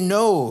already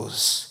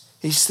knows.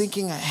 He's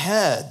thinking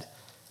ahead.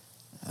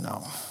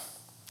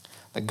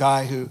 The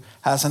guy who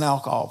has an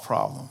alcohol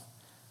problem.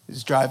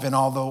 He's driving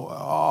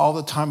all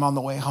the time on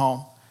the way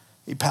home.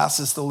 He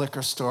passes the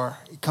liquor store.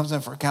 He comes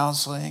in for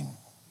counseling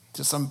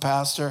to some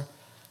pastor.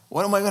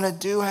 What am I going to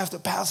do? I have to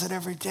pass it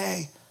every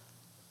day.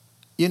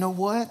 You know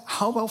what?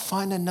 How about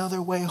find another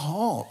way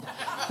home?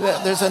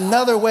 There's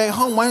another way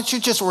home. Why don't you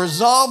just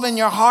resolve in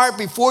your heart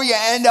before you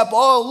end up,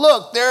 oh,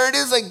 look, there it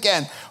is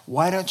again.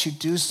 Why don't you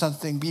do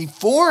something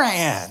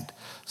beforehand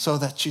so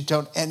that you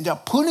don't end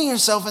up putting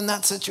yourself in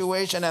that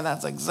situation? And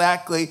that's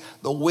exactly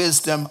the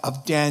wisdom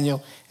of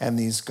Daniel and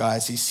these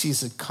guys. He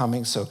sees it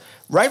coming. So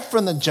right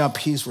from the jump,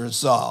 he's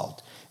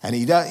resolved. And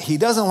he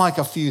doesn't like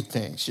a few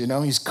things, you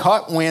know. He's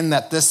caught wind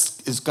that this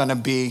is going to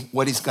be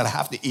what he's going to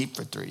have to eat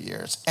for 3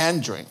 years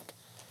and drink.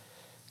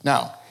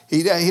 Now,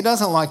 he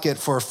doesn't like it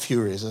for a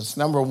few reasons.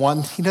 Number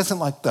one, he doesn't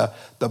like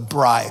the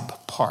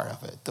bribe part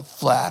of it, the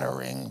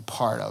flattering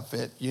part of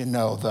it, you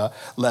know, the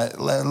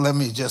let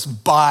me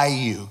just buy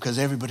you, because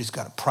everybody's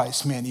got a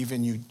price, man,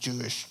 even you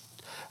Jewish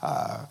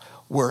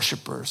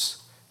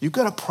worshipers. You've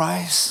got a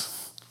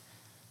price,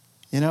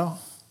 you know.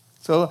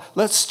 So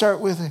let's start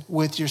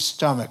with your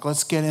stomach.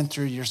 Let's get in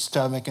through your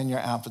stomach and your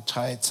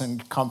appetites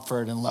and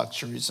comfort and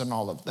luxuries and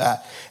all of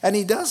that. And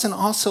he doesn't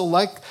also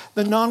like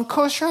the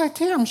non-kosher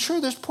idea. I'm sure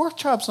there's pork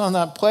chops on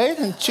that plate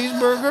and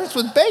cheeseburgers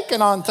with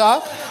bacon on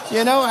top,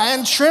 you know,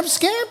 and shrimp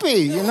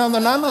scampi. You know, they're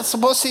not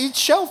supposed to eat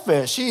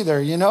shellfish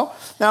either, you know.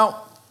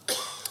 Now,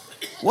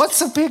 what's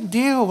the big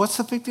deal? What's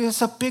the big deal?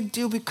 It's a big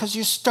deal because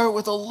you start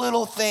with a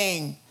little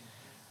thing.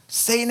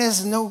 Satan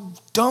is no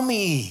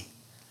dummy.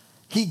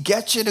 He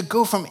gets you to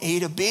go from A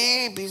to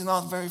B. B's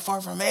not very far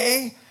from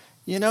A.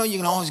 You know, you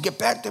can always get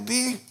back to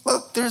B.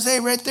 Look, there's A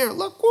right there.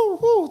 Look,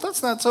 woo,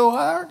 that's not so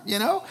hard, you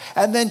know.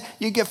 And then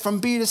you get from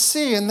B to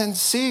C, and then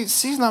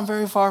C's not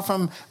very far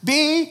from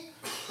B.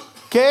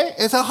 Okay,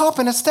 it's a hop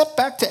and a step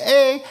back to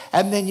A,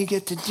 and then you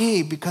get to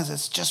D because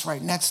it's just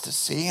right next to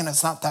C, and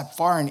it's not that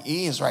far, and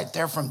E is right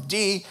there from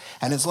D.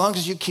 And as long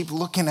as you keep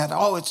looking at,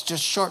 it's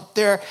just short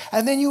there,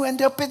 and then you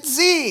end up at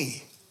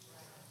Z.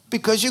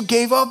 Because you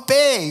gave up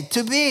A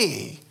to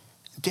B.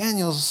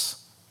 Daniel's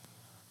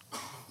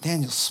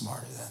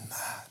smarter than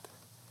that.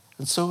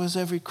 And so is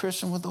every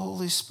Christian with the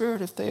Holy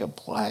Spirit if they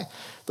apply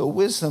the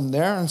wisdom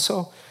there. And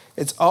so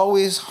it's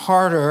always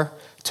harder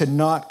to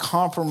not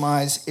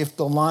compromise if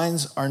the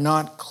lines are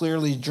not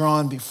clearly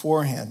drawn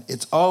beforehand.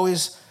 It's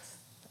always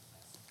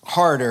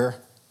harder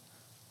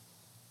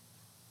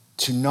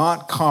to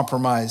not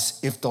compromise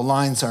if the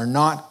lines are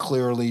not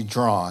clearly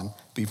drawn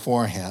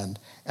beforehand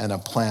and a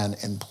plan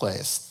in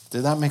place.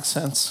 Did that make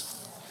sense?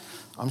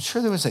 I'm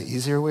sure there was an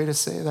easier way to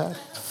say that.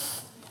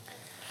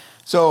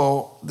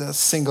 So the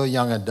single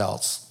young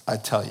adults, I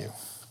tell you,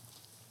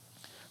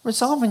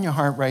 resolve in your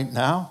heart right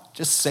now.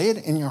 Just say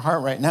it in your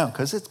heart right now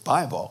because it's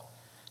Bible.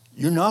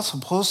 You're not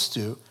supposed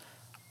to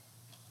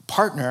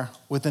partner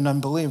with an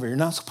unbeliever. You're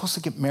not supposed to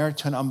get married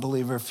to an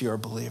unbeliever if you're a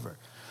believer.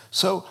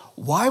 So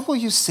why will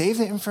you save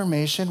the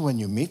information when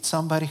you meet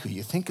somebody who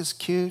you think is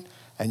cute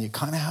and you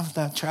kind of have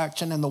that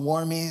attraction and the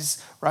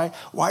warmies, right?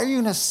 Why are you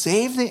going to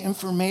save the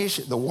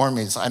information? The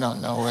warmies, I don't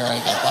know where I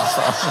got that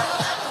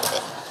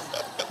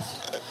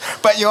from.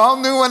 But you all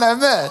knew what I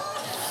meant.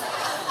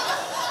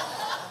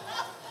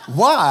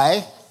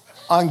 Why,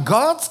 on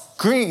God's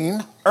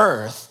green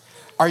earth,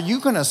 are you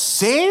going to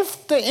save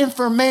the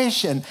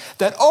information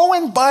that,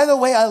 and by the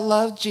way, I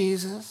love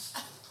Jesus,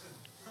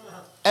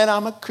 and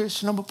I'm a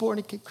Christian, I'm a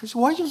born-again Christian?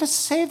 Why are you going to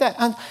say that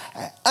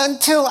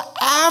until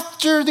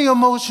after the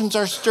emotions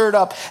are stirred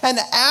up and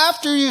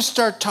after you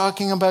start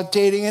talking about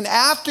dating and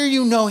after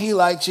you know he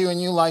likes you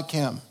and you like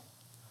him?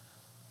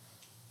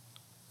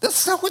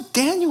 That's not what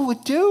Daniel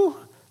would do.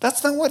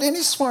 That's not what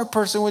any smart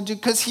person would do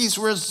because he's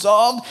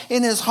resolved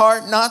in his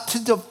heart not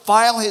to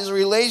defile his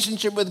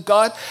relationship with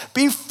God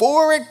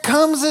before it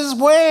comes his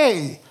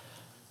way.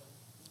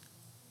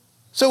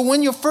 So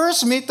when you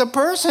first meet the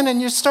person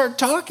and you start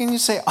talking, you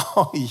say, hey,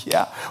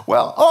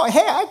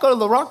 I go to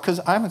the Rock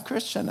because I'm a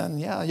Christian.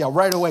 And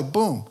right away,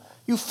 boom.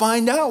 You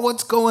find out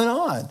what's going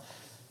on.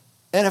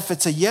 And if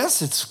it's a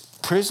yes, it's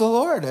praise the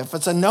Lord. If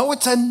it's a no,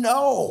 it's a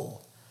no.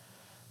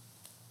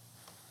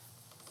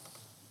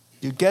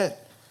 You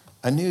get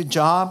a new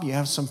job, you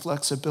have some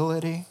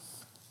flexibility.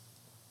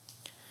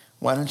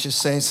 Why don't you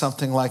say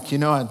something like,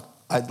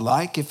 I'd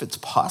like, if it's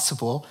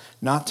possible,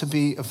 not to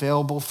be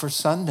available for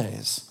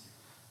Sundays.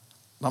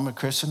 I'm a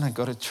Christian, I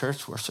go to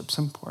church, worship's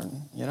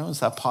important. Is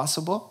that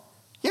possible?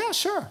 Yeah,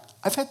 sure.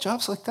 I've had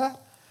jobs like that.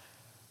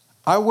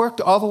 I worked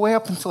all the way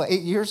up until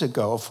 8 years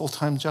ago, a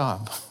full-time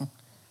job.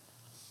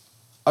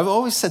 I've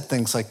always said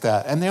things like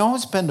that, and they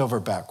always bend over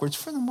backwards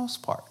for the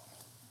most part,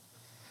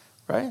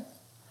 right?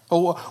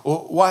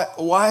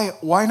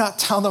 Why not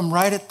tell them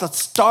right at the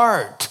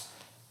start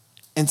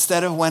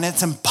instead of when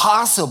it's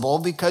impossible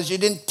because you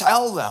didn't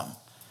tell them?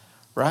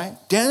 Right?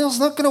 Daniel's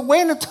not going to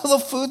wait until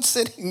the food's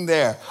sitting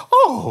there.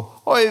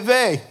 Oy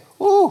vey.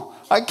 Ooh,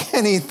 I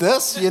can't eat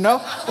this,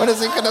 What is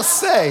he going to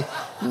say?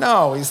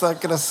 No, he's not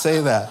going to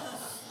say that.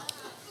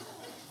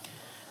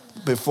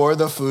 Before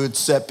the food's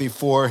set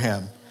before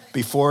him,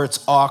 before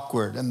it's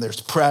awkward and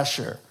there's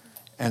pressure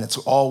and it's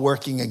all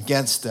working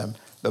against him,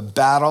 the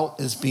battle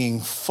is being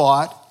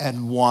fought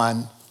and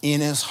won in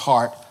his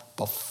heart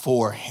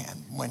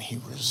beforehand when he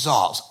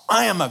resolves,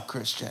 I am a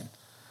Christian.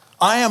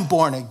 I am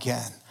born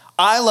again.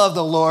 I love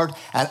the Lord,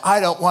 and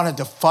I don't want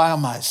to defile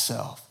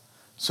myself.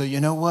 So you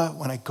know what?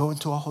 When I go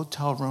into a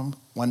hotel room,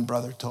 one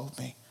brother told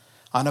me,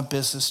 on a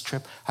business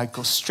trip, I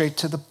go straight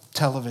to the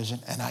television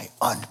and I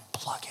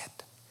unplug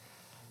it.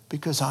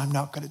 Because I'm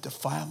not going to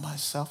defile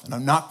myself, and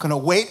I'm not going to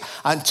wait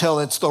until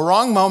it's the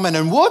wrong moment,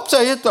 and whoops,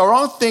 I hit the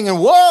wrong thing, and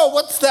whoa,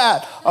 what's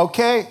that?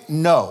 Okay?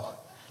 No,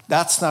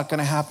 that's not going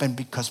to happen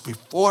because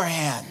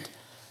beforehand,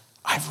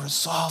 I I've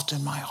resolved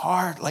in my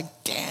heart,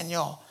 like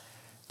Daniel.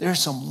 There's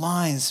some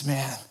lines,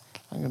 man.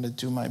 I'm going to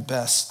do my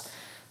best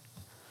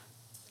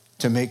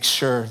to make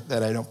sure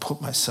that I don't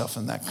put myself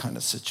in that kind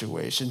of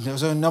situation.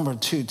 So number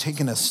 2,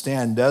 taking a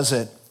stand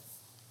doesn't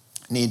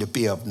need to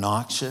be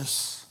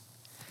obnoxious.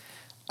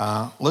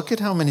 Look at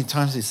how many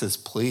times he says,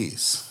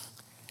 please.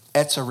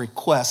 It's a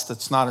request.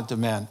 That's not a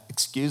demand.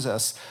 Excuse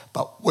us,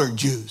 but we're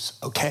Jews,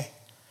 okay?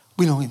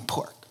 We don't eat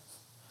pork.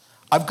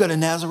 I've got a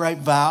Nazirite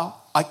vow.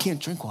 I can't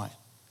drink wine,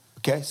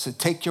 okay? So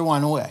take your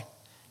wine away.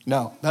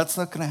 No, that's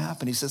not going to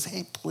happen. He says,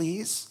 hey,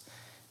 please,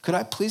 could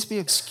I please be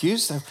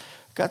excused? I've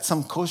got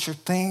some kosher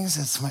things.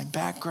 It's my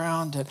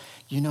background. And,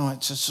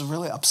 it's just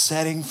really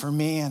upsetting for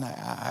me. And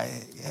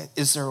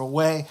is there a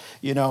way?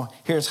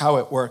 Here's how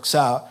it works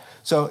out.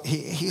 So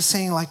he's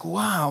saying like,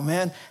 wow,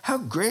 man, how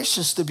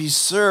gracious to be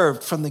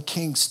served from the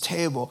king's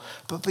table.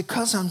 But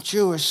because I'm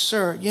Jewish,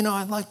 sir,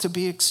 I'd like to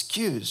be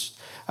excused.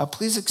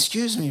 Please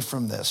excuse me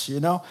from this,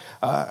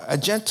 A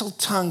gentle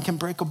tongue can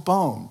break a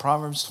bone,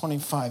 Proverbs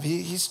 25.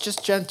 He's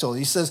just gentle.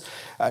 He says,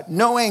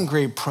 no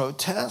angry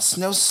protests,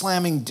 no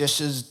slamming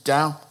dishes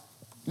down,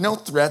 no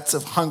threats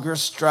of hunger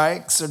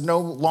strikes, or no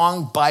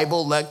long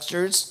Bible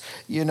lectures,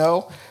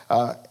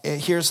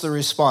 Here's the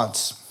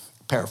response,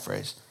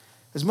 paraphrase.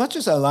 As much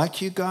as I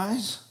like you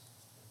guys,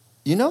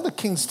 the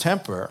king's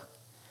temper.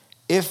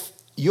 If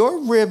your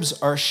ribs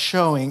are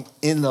showing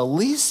in the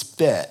least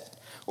bit,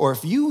 or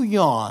if you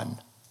yawn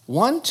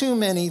one too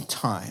many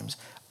times,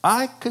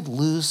 I could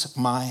lose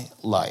my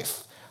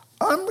life.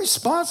 I'm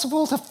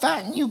responsible to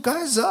fatten you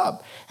guys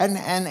up. And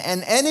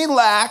any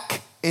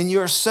lack in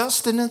your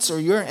sustenance or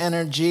your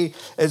energy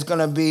is going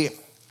to be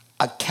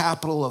a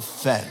capital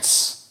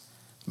offense.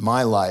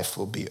 My life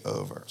will be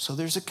over. So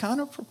there's a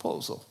counter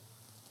proposal.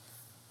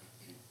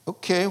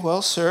 Okay,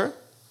 well, sir,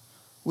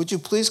 would you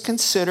please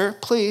consider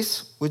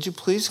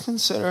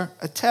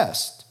a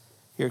test?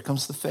 Here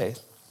comes the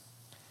faith.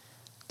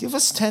 Give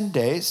us 10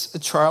 days, a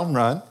trial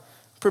run.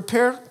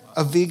 Prepare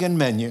a vegan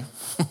menu.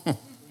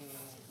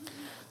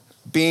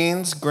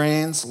 Beans,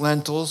 grains,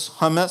 lentils,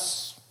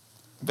 hummus,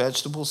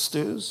 vegetable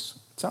stews.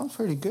 Sounds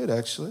pretty good,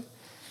 actually.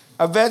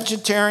 A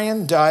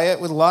vegetarian diet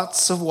with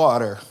lots of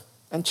water.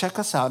 And check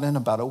us out in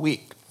about a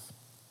week.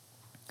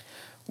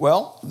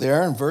 Well,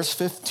 there in verse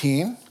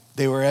 15,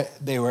 they were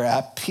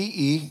at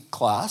PE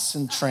class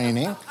and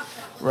training,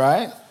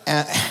 right?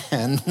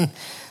 And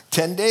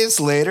 10 days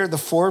later, the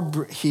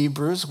 4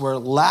 Hebrews were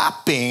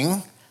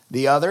lapping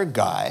the other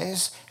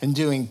guys and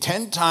doing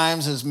 10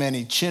 times as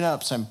many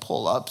chin-ups and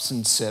pull-ups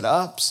and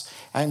sit-ups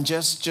and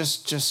just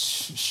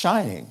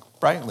shining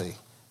brightly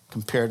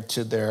compared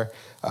to their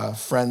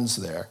friends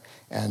there.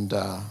 And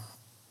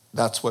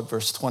that's what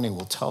verse 20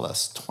 will tell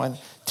us,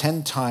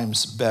 10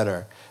 times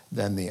better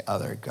than the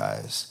other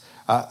guys.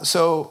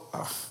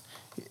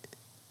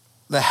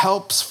 The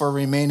helps for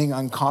remaining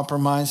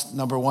uncompromised,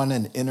 number 1,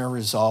 an inner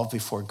resolve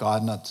before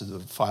God not to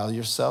defile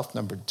yourself.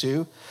 Number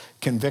 2,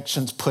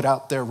 convictions put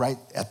out there right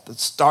at the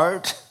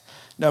start.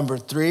 Number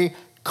 3,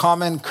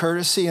 common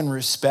courtesy and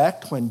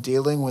respect when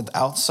dealing with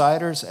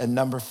outsiders. And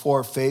number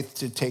 4, faith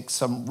to take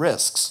some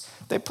risks.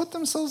 They put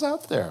themselves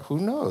out there. Who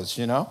knows,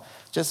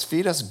 Just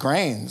feed us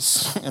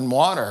grains and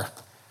water.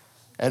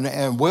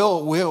 And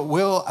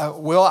we'll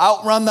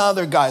outrun the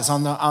other guys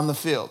on the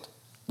field.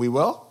 We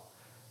will?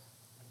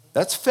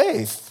 That's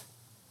faith.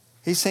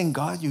 He's saying,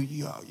 God,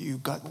 you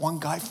got one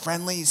guy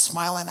friendly. He's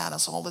smiling at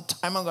us all the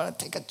time. I'm going to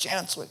take a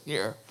chance with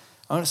here.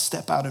 I'm going to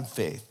step out in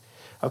faith.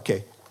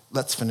 Okay,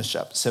 let's finish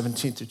up.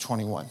 17 through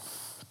 21.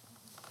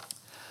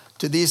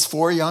 To these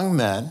 4 young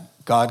men,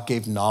 God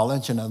gave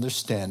knowledge and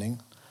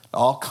understanding,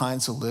 all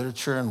kinds of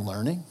literature and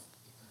learning.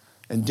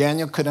 And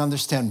Daniel could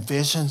understand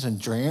visions and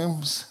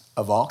dreams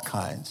of all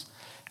kinds.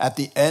 At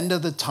the end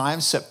of the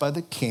time set by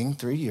the king,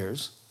 3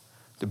 years,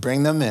 to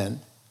bring them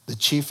in, the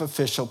chief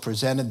official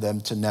presented them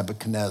to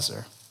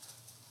Nebuchadnezzar.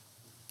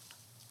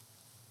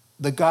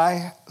 The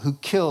guy who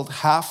killed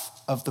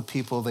half of the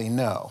people they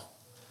know.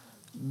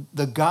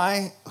 The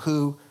guy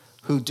who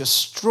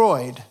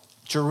destroyed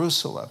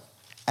Jerusalem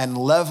and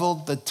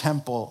leveled the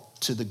temple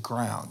to the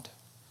ground.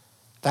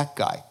 That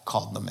guy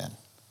called them in.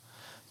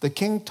 The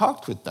king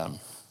talked with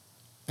them,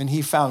 and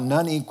he found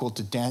none equal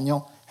to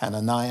Daniel,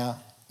 Hananiah,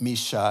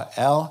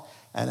 Mishael,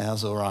 and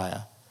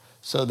Azariah.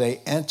 So they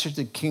entered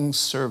the king's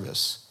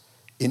service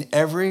in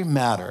every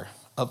matter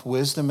of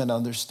wisdom and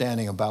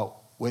understanding about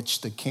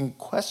which the king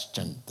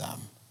questioned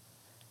them.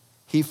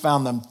 He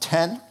found them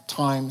 10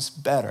 times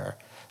better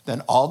than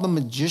all the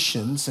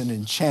magicians and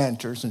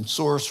enchanters and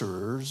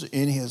sorcerers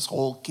in his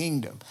whole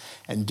kingdom.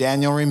 And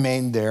Daniel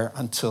remained there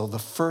until the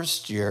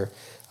 1st year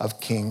of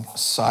King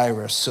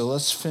Cyrus. So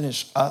let's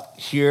finish up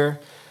here.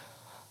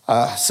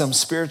 Some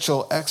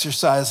spiritual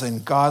exercise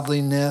and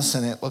godliness,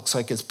 and it looks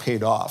like it's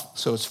paid off.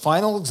 So it's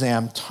final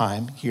exam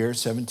time here,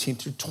 17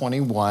 through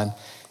 21,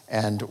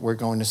 and we're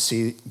going to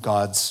see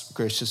God's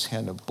gracious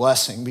hand of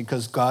blessing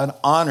because God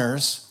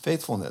honors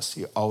faithfulness.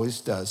 He always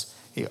does.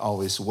 He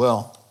always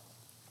will.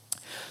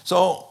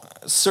 So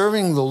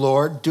serving the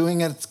Lord,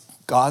 doing it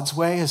God's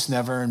way is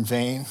never in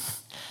vain.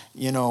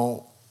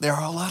 there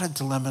are a lot of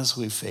dilemmas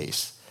we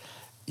face,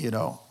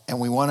 and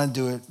we want to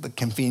do it the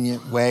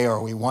convenient way,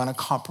 or we want to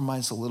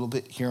compromise a little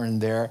bit here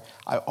and there.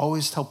 I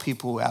always tell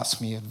people who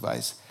ask me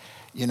advice,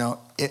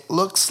 it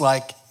looks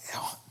like,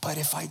 but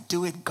if I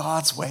do it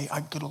God's way,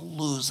 I'm going to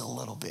lose a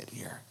little bit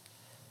here,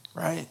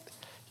 right?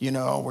 We're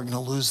going to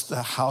lose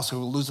the house, or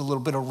we'll lose a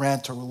little bit of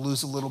rent, or we'll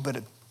lose a little bit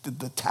of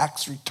the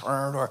tax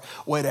return, or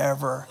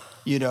whatever.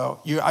 I'm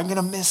going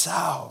to miss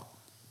out.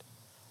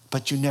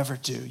 But you never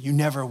do. You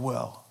never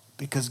will,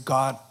 because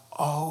God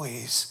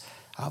always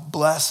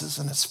blesses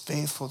and is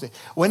faithful.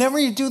 Whenever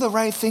you do the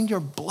right thing, you're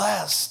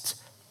blessed.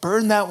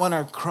 Burn that one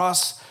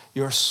across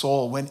your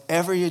soul.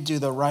 Whenever you do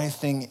the right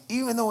thing,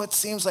 even though it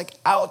seems like,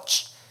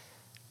 ouch,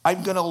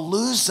 I'm going to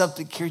lose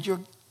something here,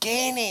 you're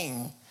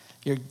gaining.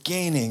 You're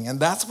gaining. And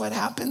that's what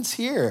happens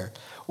here.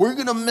 We're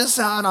going to miss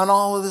out on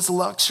all of this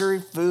luxury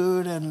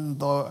food and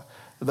the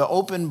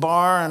open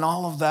bar and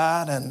all of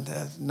that, and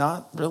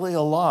not really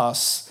a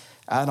loss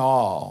at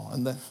all.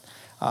 And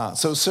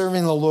so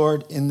serving the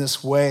Lord in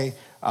this way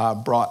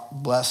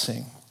brought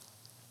blessing.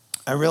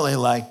 I really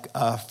like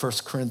 1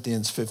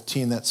 Corinthians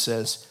 15 that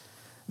says,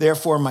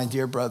 "Therefore, my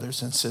dear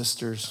brothers and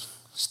sisters,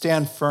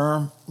 stand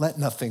firm, let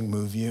nothing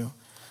move you.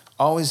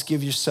 Always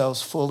give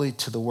yourselves fully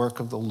to the work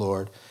of the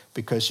Lord,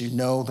 because you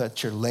know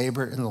that your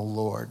labor in the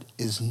Lord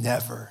is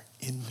never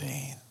in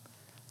vain."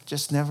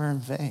 Just never in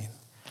vain.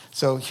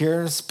 So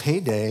here's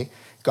payday.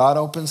 God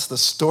opens the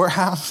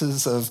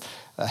storehouses of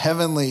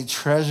heavenly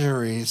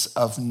treasuries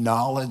of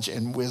knowledge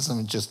and wisdom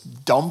and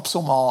just dumps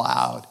them all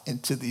out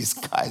into these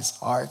guys'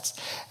 hearts.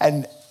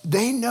 And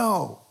they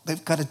know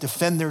they've got to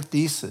defend their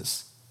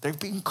thesis. They're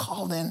being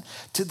called in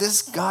to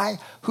this guy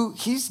who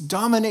he's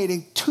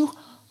dominating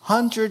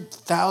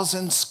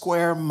 200,000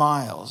 square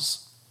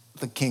miles,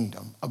 the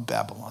kingdom of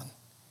Babylon.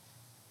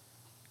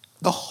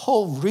 The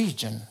whole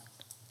region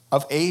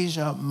of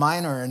Asia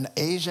Minor and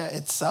Asia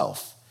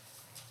itself.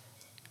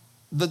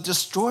 The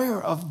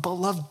destroyer of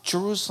beloved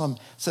Jerusalem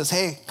says,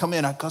 "Hey, come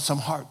in. I've got some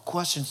hard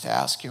questions to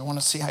ask you. I want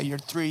to see how your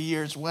 3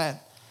 years went."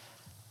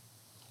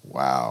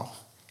 Wow.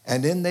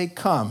 And in they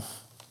come.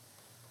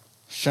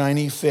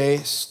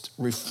 Shiny-faced,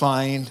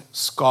 refined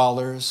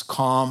scholars,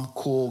 calm,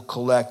 cool,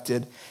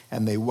 collected,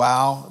 and they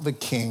wow the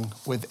king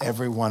with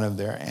every one of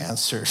their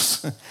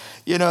answers.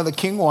 The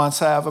king wants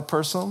to have a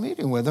personal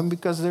meeting with them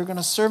because they're going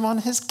to serve on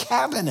his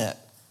cabinet.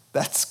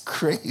 That's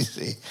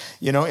crazy,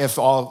 if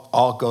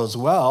all goes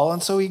well.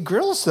 And so he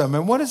grills them.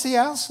 And what does he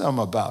ask them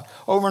about?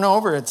 Over and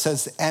over it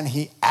says, and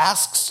he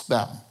asks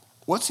them.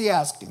 What's he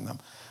asking them?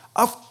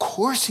 Of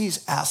course he's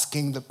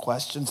asking the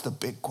questions, the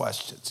big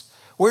questions.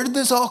 Where did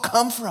this all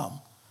come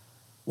from?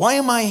 Why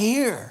am I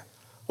here?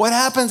 What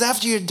happens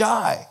after you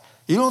die?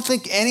 You don't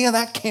think any of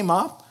that came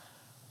up?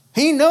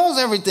 He knows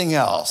everything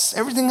else.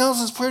 Everything else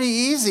is pretty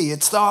easy.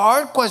 It's the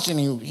hard question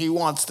he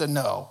wants to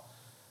know.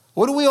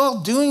 What are we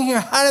all doing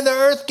here? How did the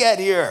earth get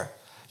here?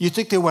 You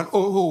think they went,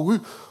 we're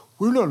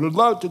not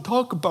allowed to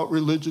talk about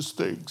religious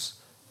things.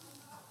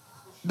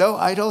 No,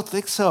 I don't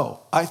think so.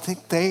 I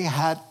think they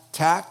had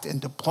tact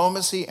and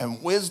diplomacy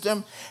and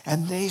wisdom,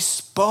 and they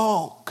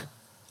spoke.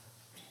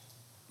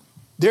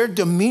 Their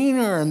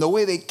demeanor and the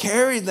way they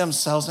carried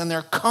themselves and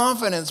their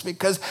confidence,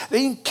 because they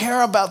didn't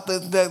care about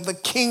the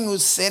king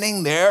who's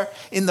sitting there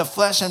in the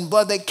flesh and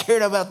blood. They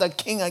cared about the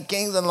King of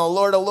Kings and the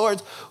Lord of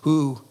Lords,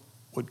 who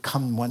would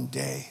come one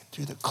day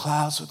through the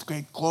clouds with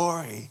great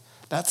glory.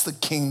 That's the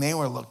king they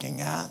were looking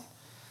at.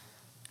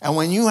 And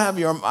when you have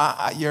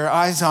your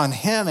eyes on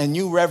him and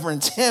you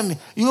reverence him,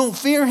 you don't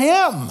fear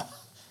him.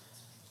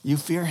 You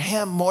fear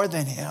him more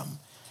than him.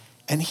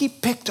 And he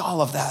picked all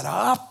of that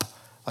up.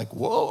 Like,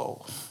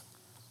 whoa.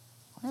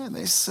 Man,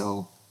 they're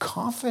so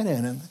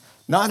confident and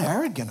not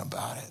arrogant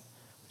about it.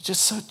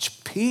 Just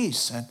such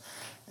peace.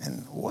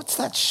 And what's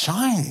that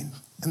shine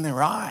in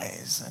their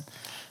eyes? And,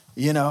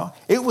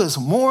 it was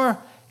more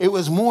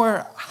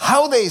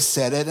how they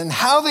said it and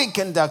how they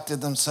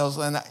conducted themselves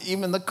than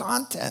even the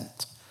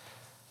content.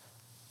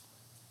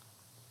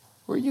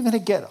 Where are you going to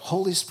get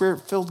Holy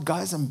Spirit-filled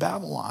guys in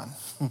Babylon?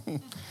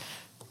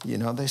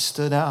 They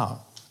stood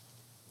out.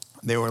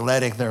 They were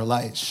letting their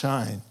light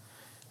shine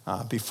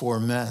before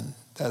men,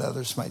 that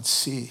others might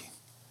see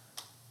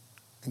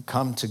and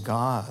come to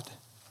God.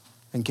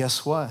 And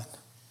guess what?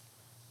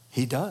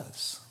 He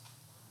does.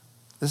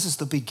 This is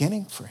the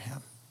beginning for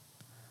him.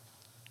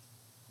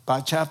 By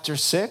chapter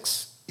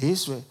 6,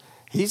 he's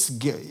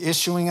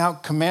issuing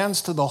out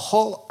commands to the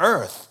whole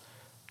earth.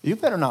 You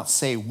better not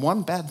say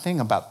one bad thing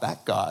about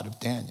that God of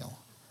Daniel,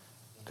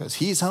 because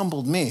he's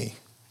humbled me.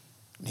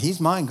 He's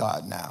my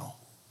God now.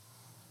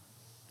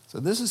 So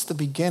this is the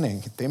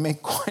beginning. They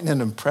make quite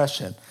an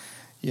impression,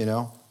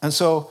 And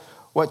so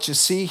what you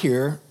see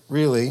here,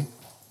 really,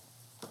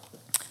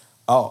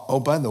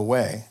 by the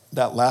way,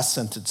 that last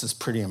sentence is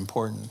pretty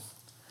important.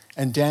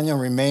 And Daniel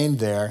remained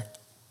there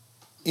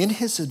in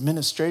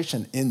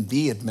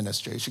the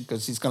administration,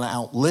 because he's going to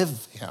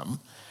outlive him,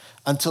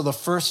 until the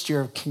first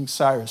year of King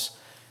Cyrus.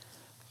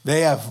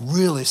 They have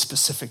really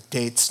specific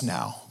dates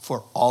now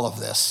for all of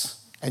this.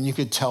 And you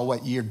could tell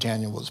what year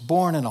Daniel was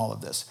born and all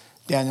of this.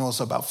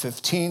 Daniel's about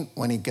 15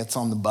 when he gets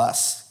on the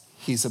bus.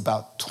 He's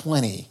about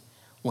 20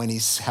 when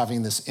he's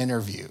having this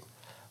interview.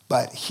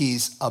 But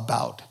he's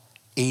about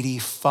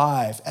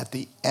 85 at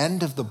the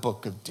end of the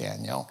book of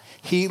Daniel.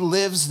 He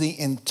lives the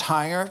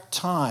entire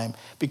time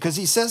because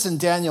he says in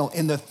Daniel,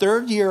 in the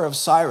 3rd year of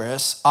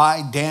Cyrus,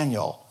 I,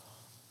 Daniel,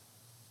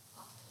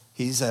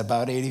 he's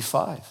about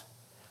 85.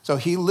 So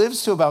he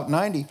lives to about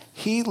 90.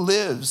 He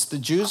lives, the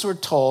Jews were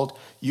told,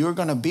 you're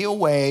going to be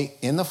away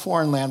in the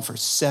foreign land for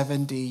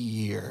 70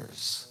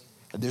 years.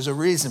 There's a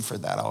reason for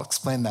that. I'll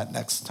explain that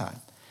next time.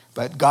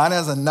 But God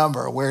has a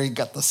number where he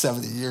got the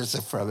 70 years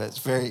from. It's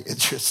very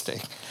interesting.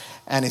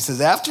 And he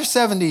says, after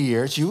 70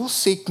 years, you will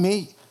seek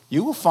me,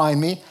 you will find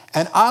me,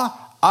 and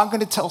I'm going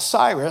to tell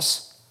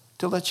Cyrus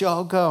to let you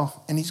all go.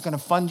 And he's going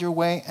to fund your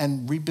way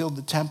and rebuild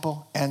the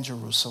temple and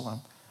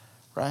Jerusalem,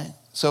 right?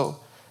 So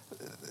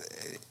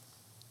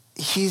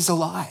he's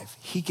alive.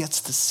 He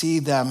gets to see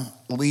them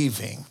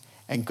leaving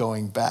and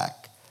going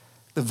back,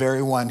 the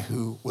very one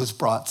who was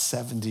brought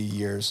 70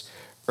 years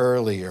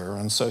earlier.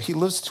 And so he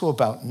lives to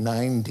about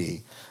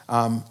 90.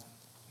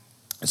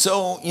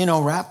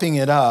 Wrapping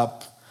it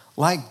up,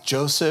 like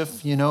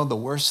Joseph, the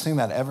worst thing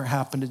that ever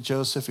happened to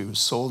Joseph, he was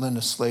sold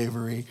into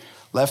slavery,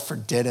 left for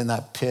dead in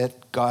that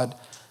pit. God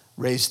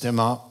raised him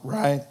up,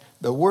 right?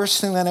 The worst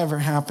thing that ever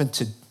happened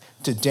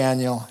to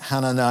Daniel,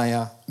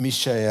 Hananiah,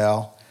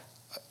 Mishael,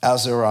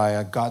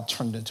 Azariah, God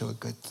turned into a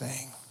good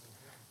thing.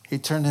 He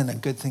turned in a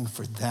good thing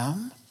for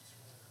them.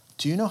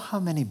 Do you know how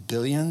many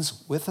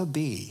billions, with a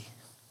B,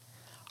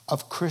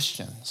 of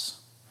Christians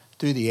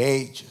through the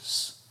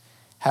ages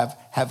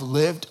have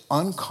lived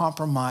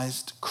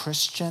uncompromised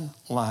Christian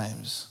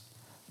lives?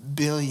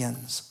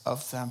 Billions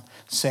of them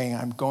saying,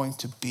 I'm going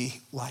to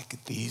be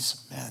like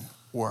these men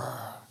were.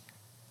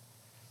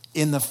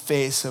 In the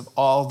face of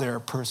all their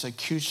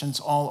persecutions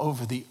all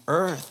over the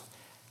earth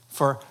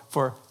for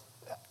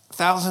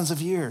thousands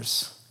of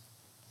years.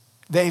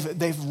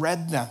 They've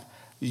read them.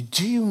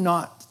 Do you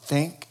not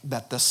think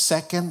that the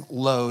second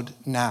load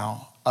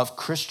now of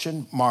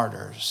Christian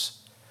martyrs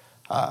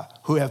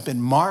who have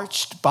been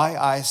marched by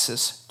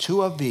ISIS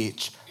to a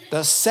beach,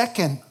 the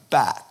second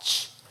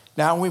batch,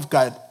 now we've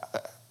got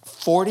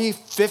 40,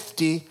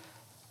 50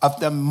 of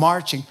them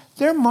marching.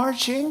 They're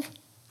marching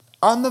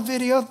on the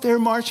video. They're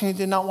marching. I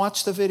did not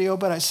watch the video,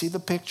 but I see the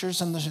pictures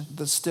and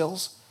the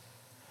stills.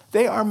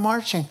 They are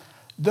marching.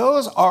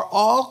 Those are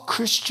all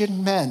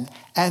Christian men,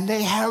 and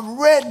they have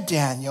read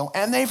Daniel,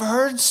 and they've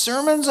heard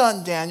sermons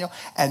on Daniel,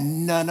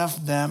 and none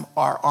of them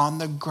are on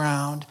the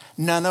ground.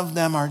 None of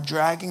them are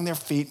dragging their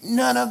feet.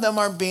 None of them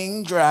are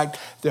being dragged.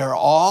 They're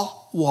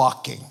all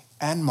walking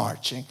and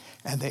marching,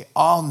 and they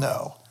all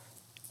know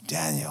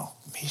Daniel,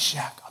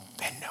 Meshach,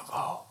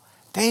 Abednego.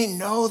 They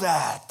know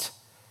that.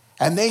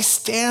 And they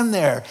stand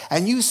there,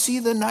 and you see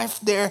the knife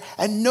there,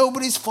 and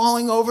nobody's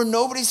falling over,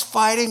 nobody's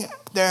fighting.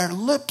 Their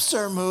lips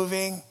are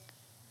moving.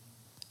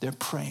 They're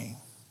praying.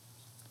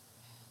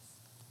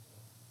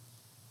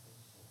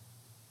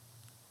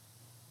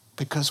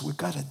 Because we've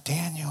got a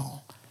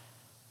Daniel.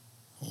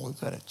 We've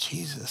got a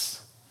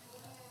Jesus.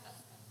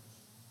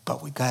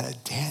 But we got a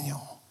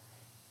Daniel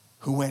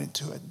who went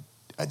into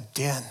a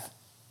den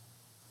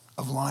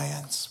of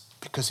lions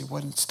because he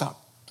wouldn't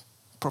stop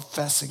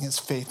professing his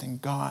faith in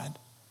God.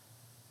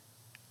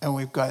 And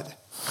we've got,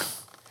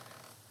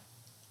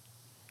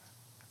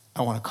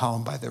 I want to call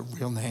them by their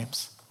real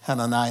names,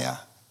 Hananiah,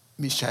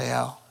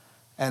 Mishael,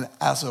 and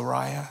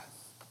Azariah,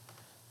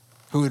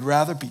 who would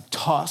rather be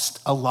tossed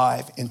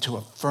alive into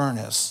a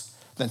furnace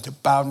than to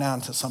bow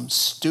down to some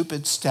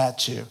stupid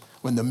statue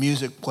when the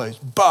music plays,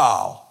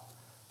 bow.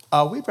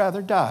 We'd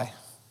rather die.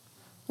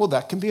 Well,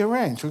 that can be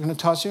arranged. We're going to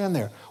toss you in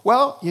there.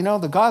 Well,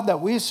 the God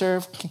that we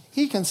serve,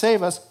 he can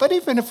save us, but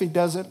even if he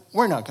doesn't,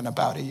 we're not going to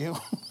bow to you.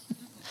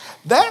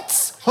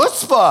 That's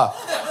chutzpah.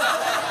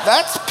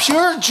 That's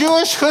pure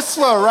Jewish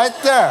chutzpah right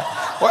there.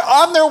 We're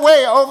on their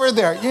way over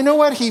there. You know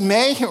what? He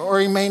may or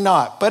he may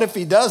not. But if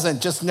he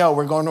doesn't, just know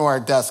we're going to our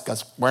desk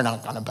because we're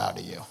not going to bow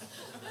to you.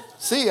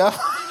 See ya.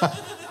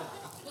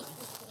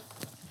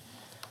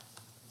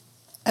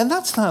 And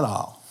that's not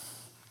all.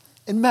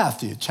 In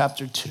Matthew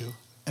chapter 2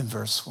 and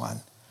verse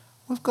 1,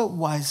 we've got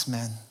wise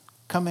men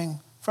coming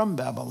from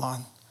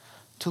Babylon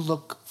to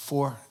look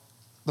for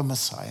the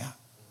Messiah.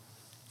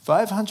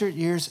 500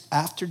 years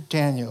after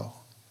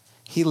Daniel,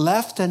 he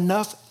left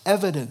enough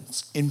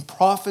evidence in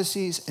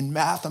prophecies and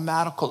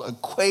mathematical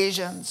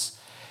equations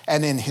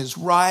and in his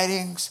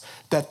writings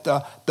that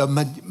the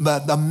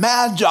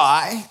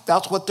Magi,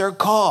 that's what they're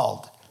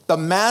called, the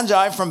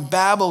Magi from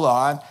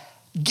Babylon,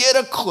 get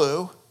a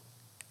clue.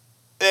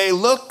 They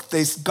look,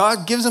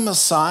 God gives them a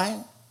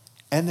sign,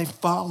 and they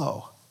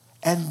follow.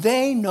 And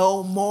they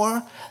know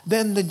more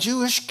than the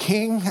Jewish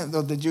king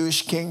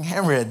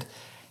Herod,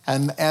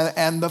 and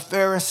the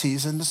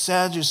Pharisees and the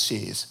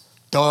Sadducees.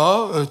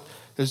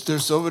 Is there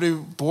somebody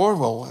born?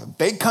 Well,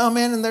 they come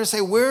in and they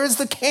say, where is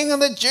the king of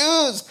the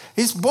Jews?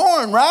 He's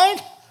born, right?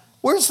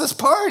 Where's this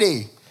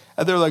party?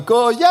 And they're like,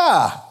 oh,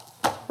 yeah,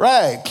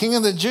 right, king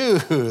of the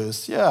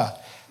Jews, yeah.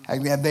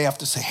 And they have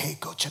to say, hey,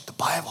 go check the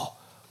Bible.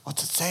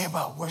 What's it say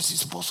about where's he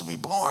supposed to be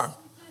born?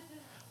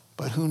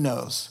 But who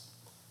knows?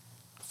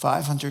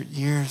 500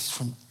 years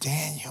from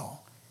Daniel's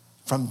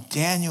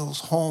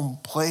home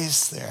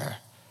place there,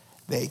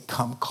 they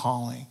come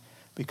calling.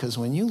 Because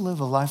when you live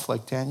a life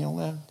like Daniel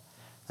lived,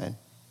 then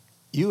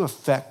you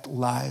affect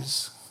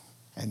lives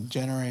and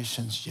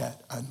generations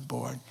yet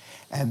unborn.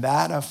 And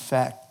that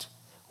effect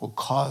will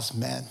cause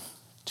men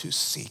to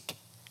seek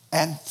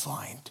and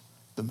find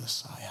the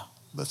Messiah.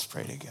 Let's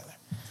pray together.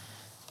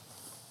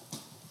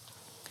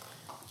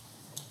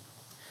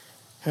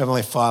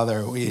 Heavenly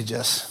Father,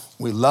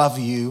 we love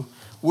you.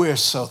 We're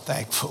so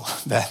thankful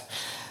that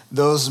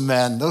those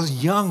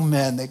young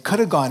men, they could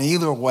have gone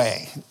either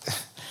way,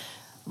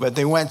 but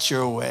they went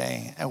your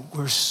way. And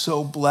we're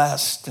so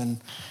blessed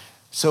and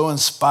so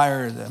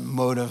inspired and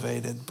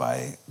motivated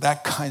by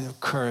that kind of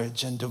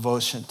courage and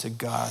devotion to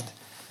God.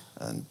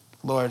 And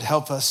Lord,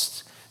 help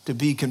us to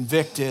be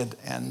convicted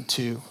and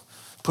to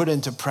put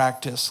into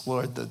practice,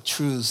 Lord, the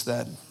truths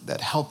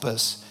that help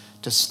us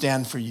to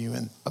stand for you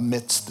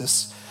amidst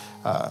this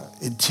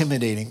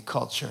intimidating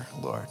culture,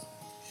 Lord.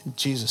 In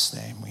Jesus'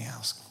 name we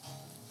ask.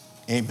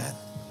 Amen.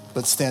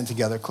 Let's stand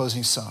together.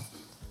 Closing song.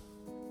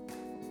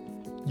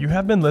 You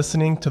have been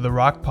listening to the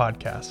Rock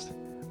Podcast.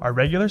 Our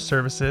regular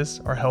services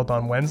are held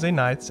on Wednesday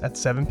nights at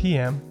 7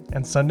 p.m.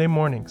 and Sunday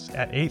mornings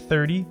at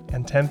 8:30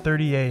 and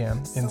 10:30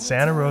 a.m. in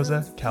Santa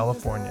Rosa,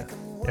 California.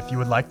 If you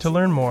would like to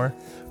learn more,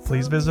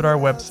 please visit our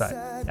website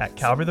at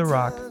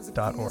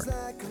calvarytherock.org.